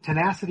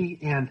tenacity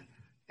and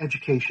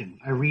education.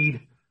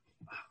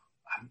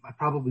 I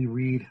probably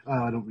read.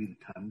 I don't read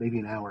a ton. Maybe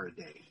an hour a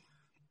day.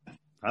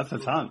 That's a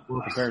ton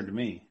compared to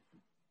me.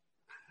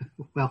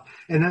 Well,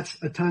 and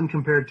that's a ton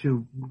compared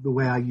to the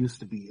way I used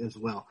to be as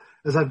well.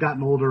 As I've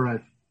gotten older,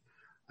 I've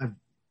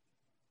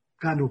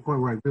gotten to a point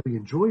where I really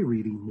enjoy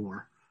reading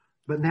more,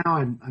 but now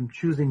I'm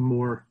choosing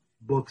more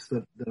books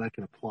that I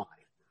can apply.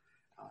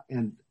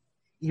 And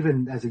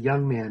even as a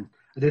young man,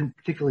 I didn't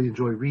particularly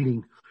enjoy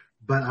reading,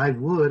 but I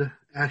would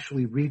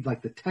actually read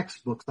like the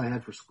textbooks I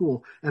had for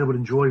school, and I would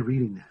enjoy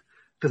reading that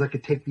because I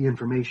could take the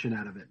information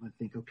out of it and I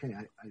think, okay,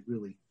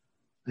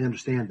 I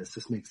understand this.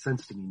 This makes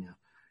sense to me now.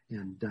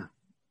 And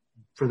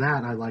for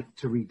that, I like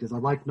to read because I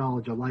like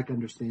knowledge. I like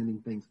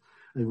understanding things.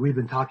 And we've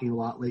been talking a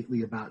lot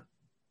lately about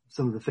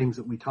some of the things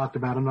that we talked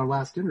about in our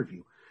last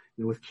interview,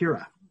 with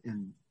Kira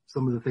and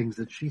some of the things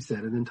that she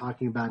said, and then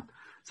talking about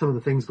some of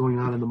the things going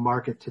on in the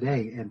market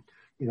today. And,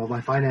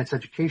 my finance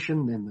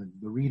education and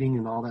the reading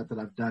and all that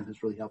I've done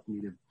has really helped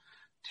me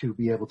to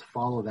be able to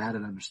follow that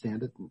and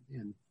understand it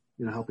and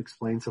help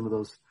explain some of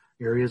those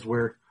areas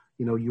where,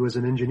 you as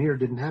an engineer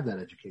didn't have that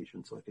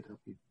education. So I could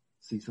help you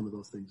see some of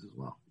those things as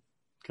well.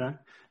 Okay.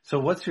 So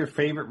what's your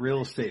favorite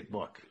real estate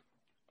book?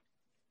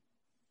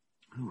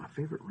 Oh, my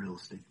favorite real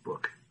estate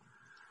book.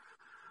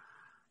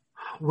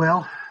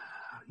 Well,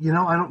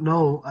 I don't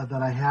know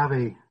that I have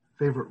a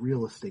favorite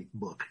real estate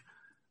book.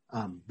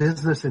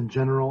 Business in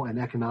general and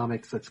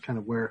economics, that's kind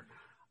of where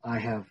I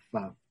have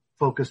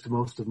focused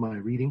most of my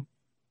reading.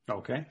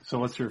 Okay. So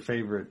what's your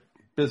favorite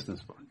business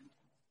book?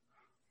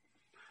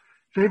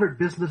 Favorite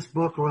business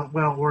book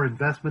or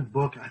investment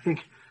book? I think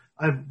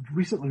I've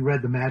recently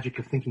read The Magic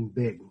of Thinking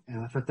Big,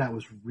 and I thought that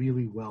was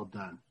really well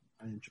done.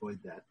 I enjoyed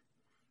that.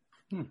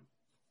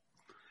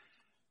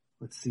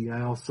 Let's see.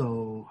 I'm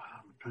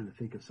trying to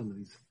think of some of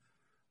these.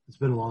 It's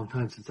been a long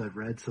time since I've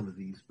read some of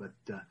these, but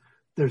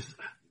there's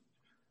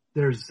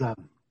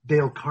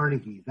Dale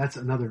Carnegie. That's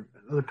another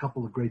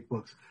couple of great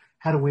books.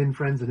 How to Win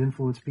Friends and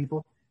Influence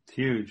People. It's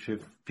huge.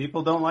 If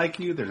people don't like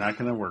you, they're not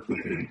going to work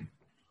with you.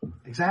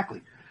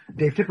 Exactly.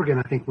 Dave Tippergan,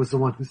 I think, was the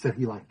one who said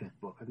he liked that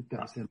book. I think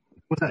that was him.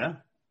 Was that? Yeah.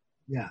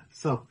 Yeah.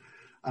 So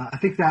I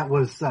think that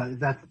was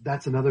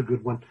that's another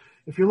good one.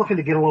 If you're looking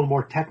to get a little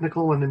more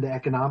technical and into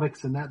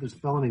economics and that, there's a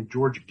fellow named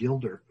George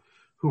Gilder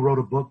who wrote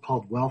a book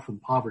called Wealth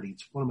and Poverty.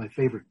 It's one of my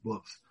favorite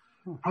books.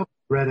 Probably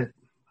read it,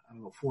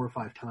 4 or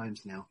 5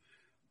 times now.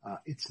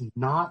 It's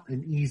not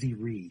an easy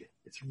read.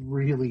 It's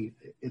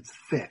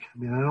thick. I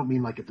mean, I don't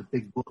mean like it's a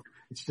big book.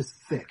 It's just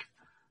thick.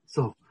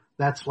 So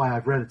that's why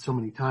I've read it so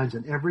many times.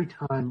 And every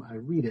time I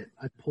read it,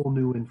 I pull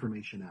new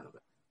information out of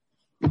it.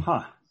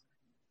 Huh.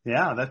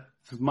 Yeah, that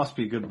must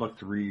be a good book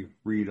to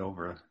read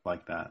over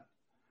like that.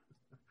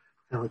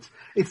 No,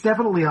 it's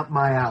definitely up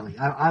my alley.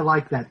 I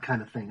like that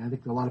kind of thing. I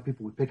think a lot of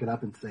people would pick it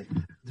up and say,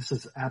 this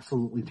is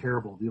absolutely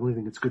terrible. The only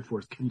thing it's good for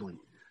is kindling.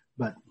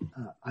 But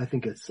I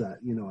think it's, I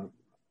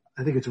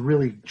think it's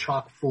really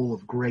chock full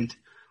of great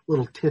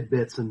little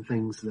tidbits and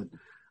things that,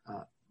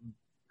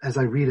 as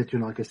I read it,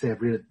 like I say,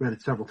 I've read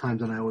it several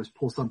times and I always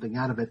pull something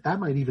out of it. That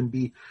might even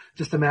be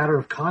just a matter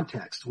of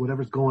context,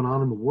 whatever's going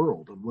on in the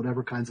world and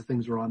whatever kinds of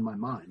things are on my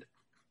mind.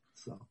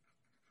 So.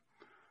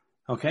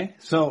 Okay.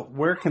 So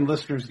where can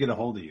listeners get a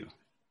hold of you?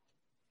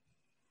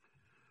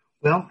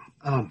 Well,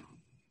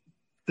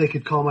 they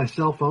could call my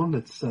cell phone.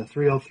 It's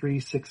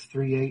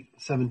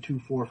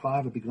 303-638-7245.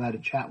 I'd be glad to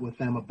chat with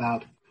them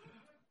about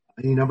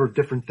any number of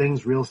different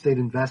things, real estate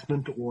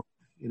investment or,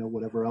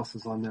 whatever else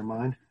is on their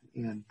mind.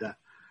 And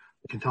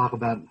we can talk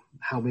about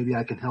how maybe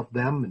I can help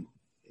them.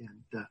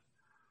 And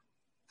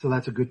so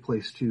that's a good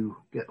place to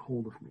get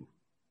hold of me.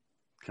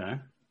 Okay.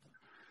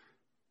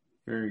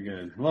 Very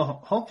good.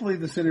 Well, hopefully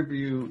this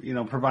interview,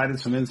 provided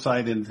some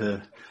insight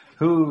into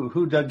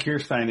who Doug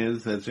Kirstein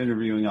is that's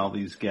interviewing all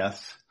these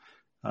guests.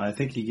 I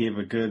think he gave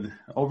a good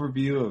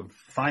overview of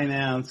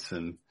finance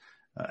and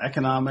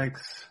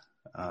economics,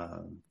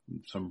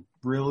 some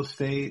real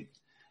estate.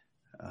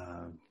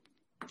 I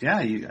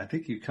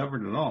think you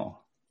covered it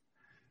all.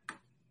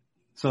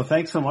 So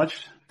thanks so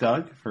much,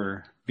 Doug,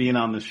 for being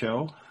on the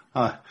show,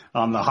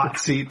 on the hot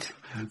seat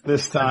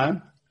this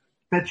time.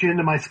 Fit you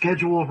into my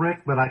schedule,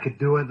 Rick, but I could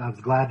do it. I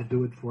was glad to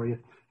do it for you.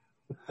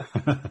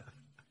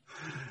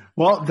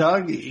 Well,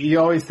 Doug, you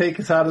always take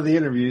us out of the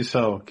interview,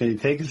 so can you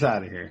take us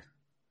out of here?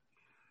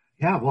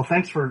 Yeah, well,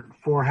 thanks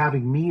for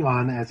having me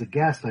on as a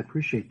guest. I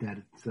appreciate that.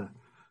 It's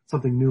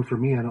something new for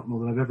me. I don't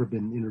know that I've ever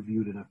been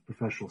interviewed in a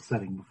professional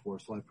setting before,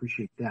 so I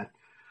appreciate that.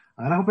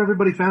 And I hope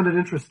everybody found it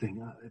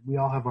interesting. We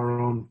all have our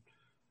own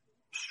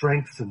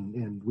strengths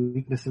and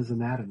weaknesses in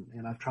that,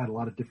 and I've tried a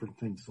lot of different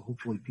things, so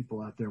hopefully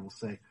people out there will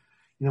say,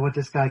 you know what,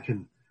 this guy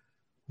can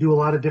do a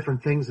lot of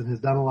different things and has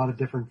done a lot of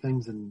different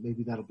things, and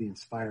maybe that'll be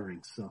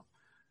inspiring. So,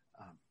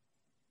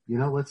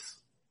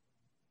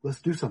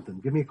 let's do something.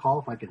 Give me a call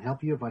if I can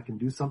help you, if I can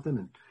do something,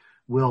 and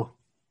we'll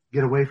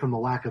get away from the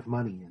lack of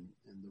money and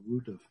the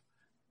root of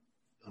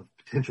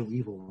potential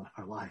evil in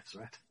our lives,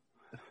 right?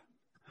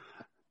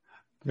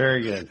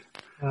 Very good.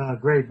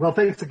 Great. Well,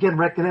 thanks again,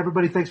 Rick, and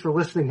everybody. Thanks for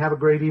listening. Have a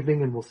great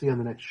evening, and we'll see you on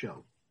the next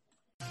show.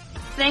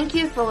 Thank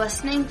you for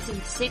listening to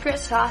the Secret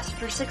Sauce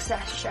for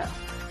Success show,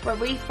 where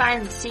we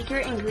find the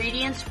secret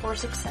ingredients for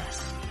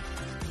success.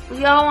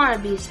 We all want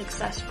to be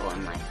successful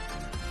in life,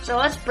 so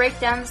let's break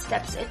down the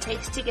steps it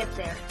takes to get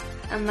there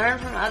and learn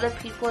from other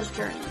people's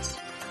journeys.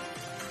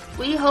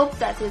 We hope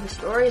that through the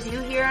stories you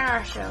hear on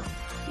our show,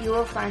 you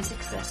will find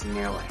success in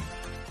your life.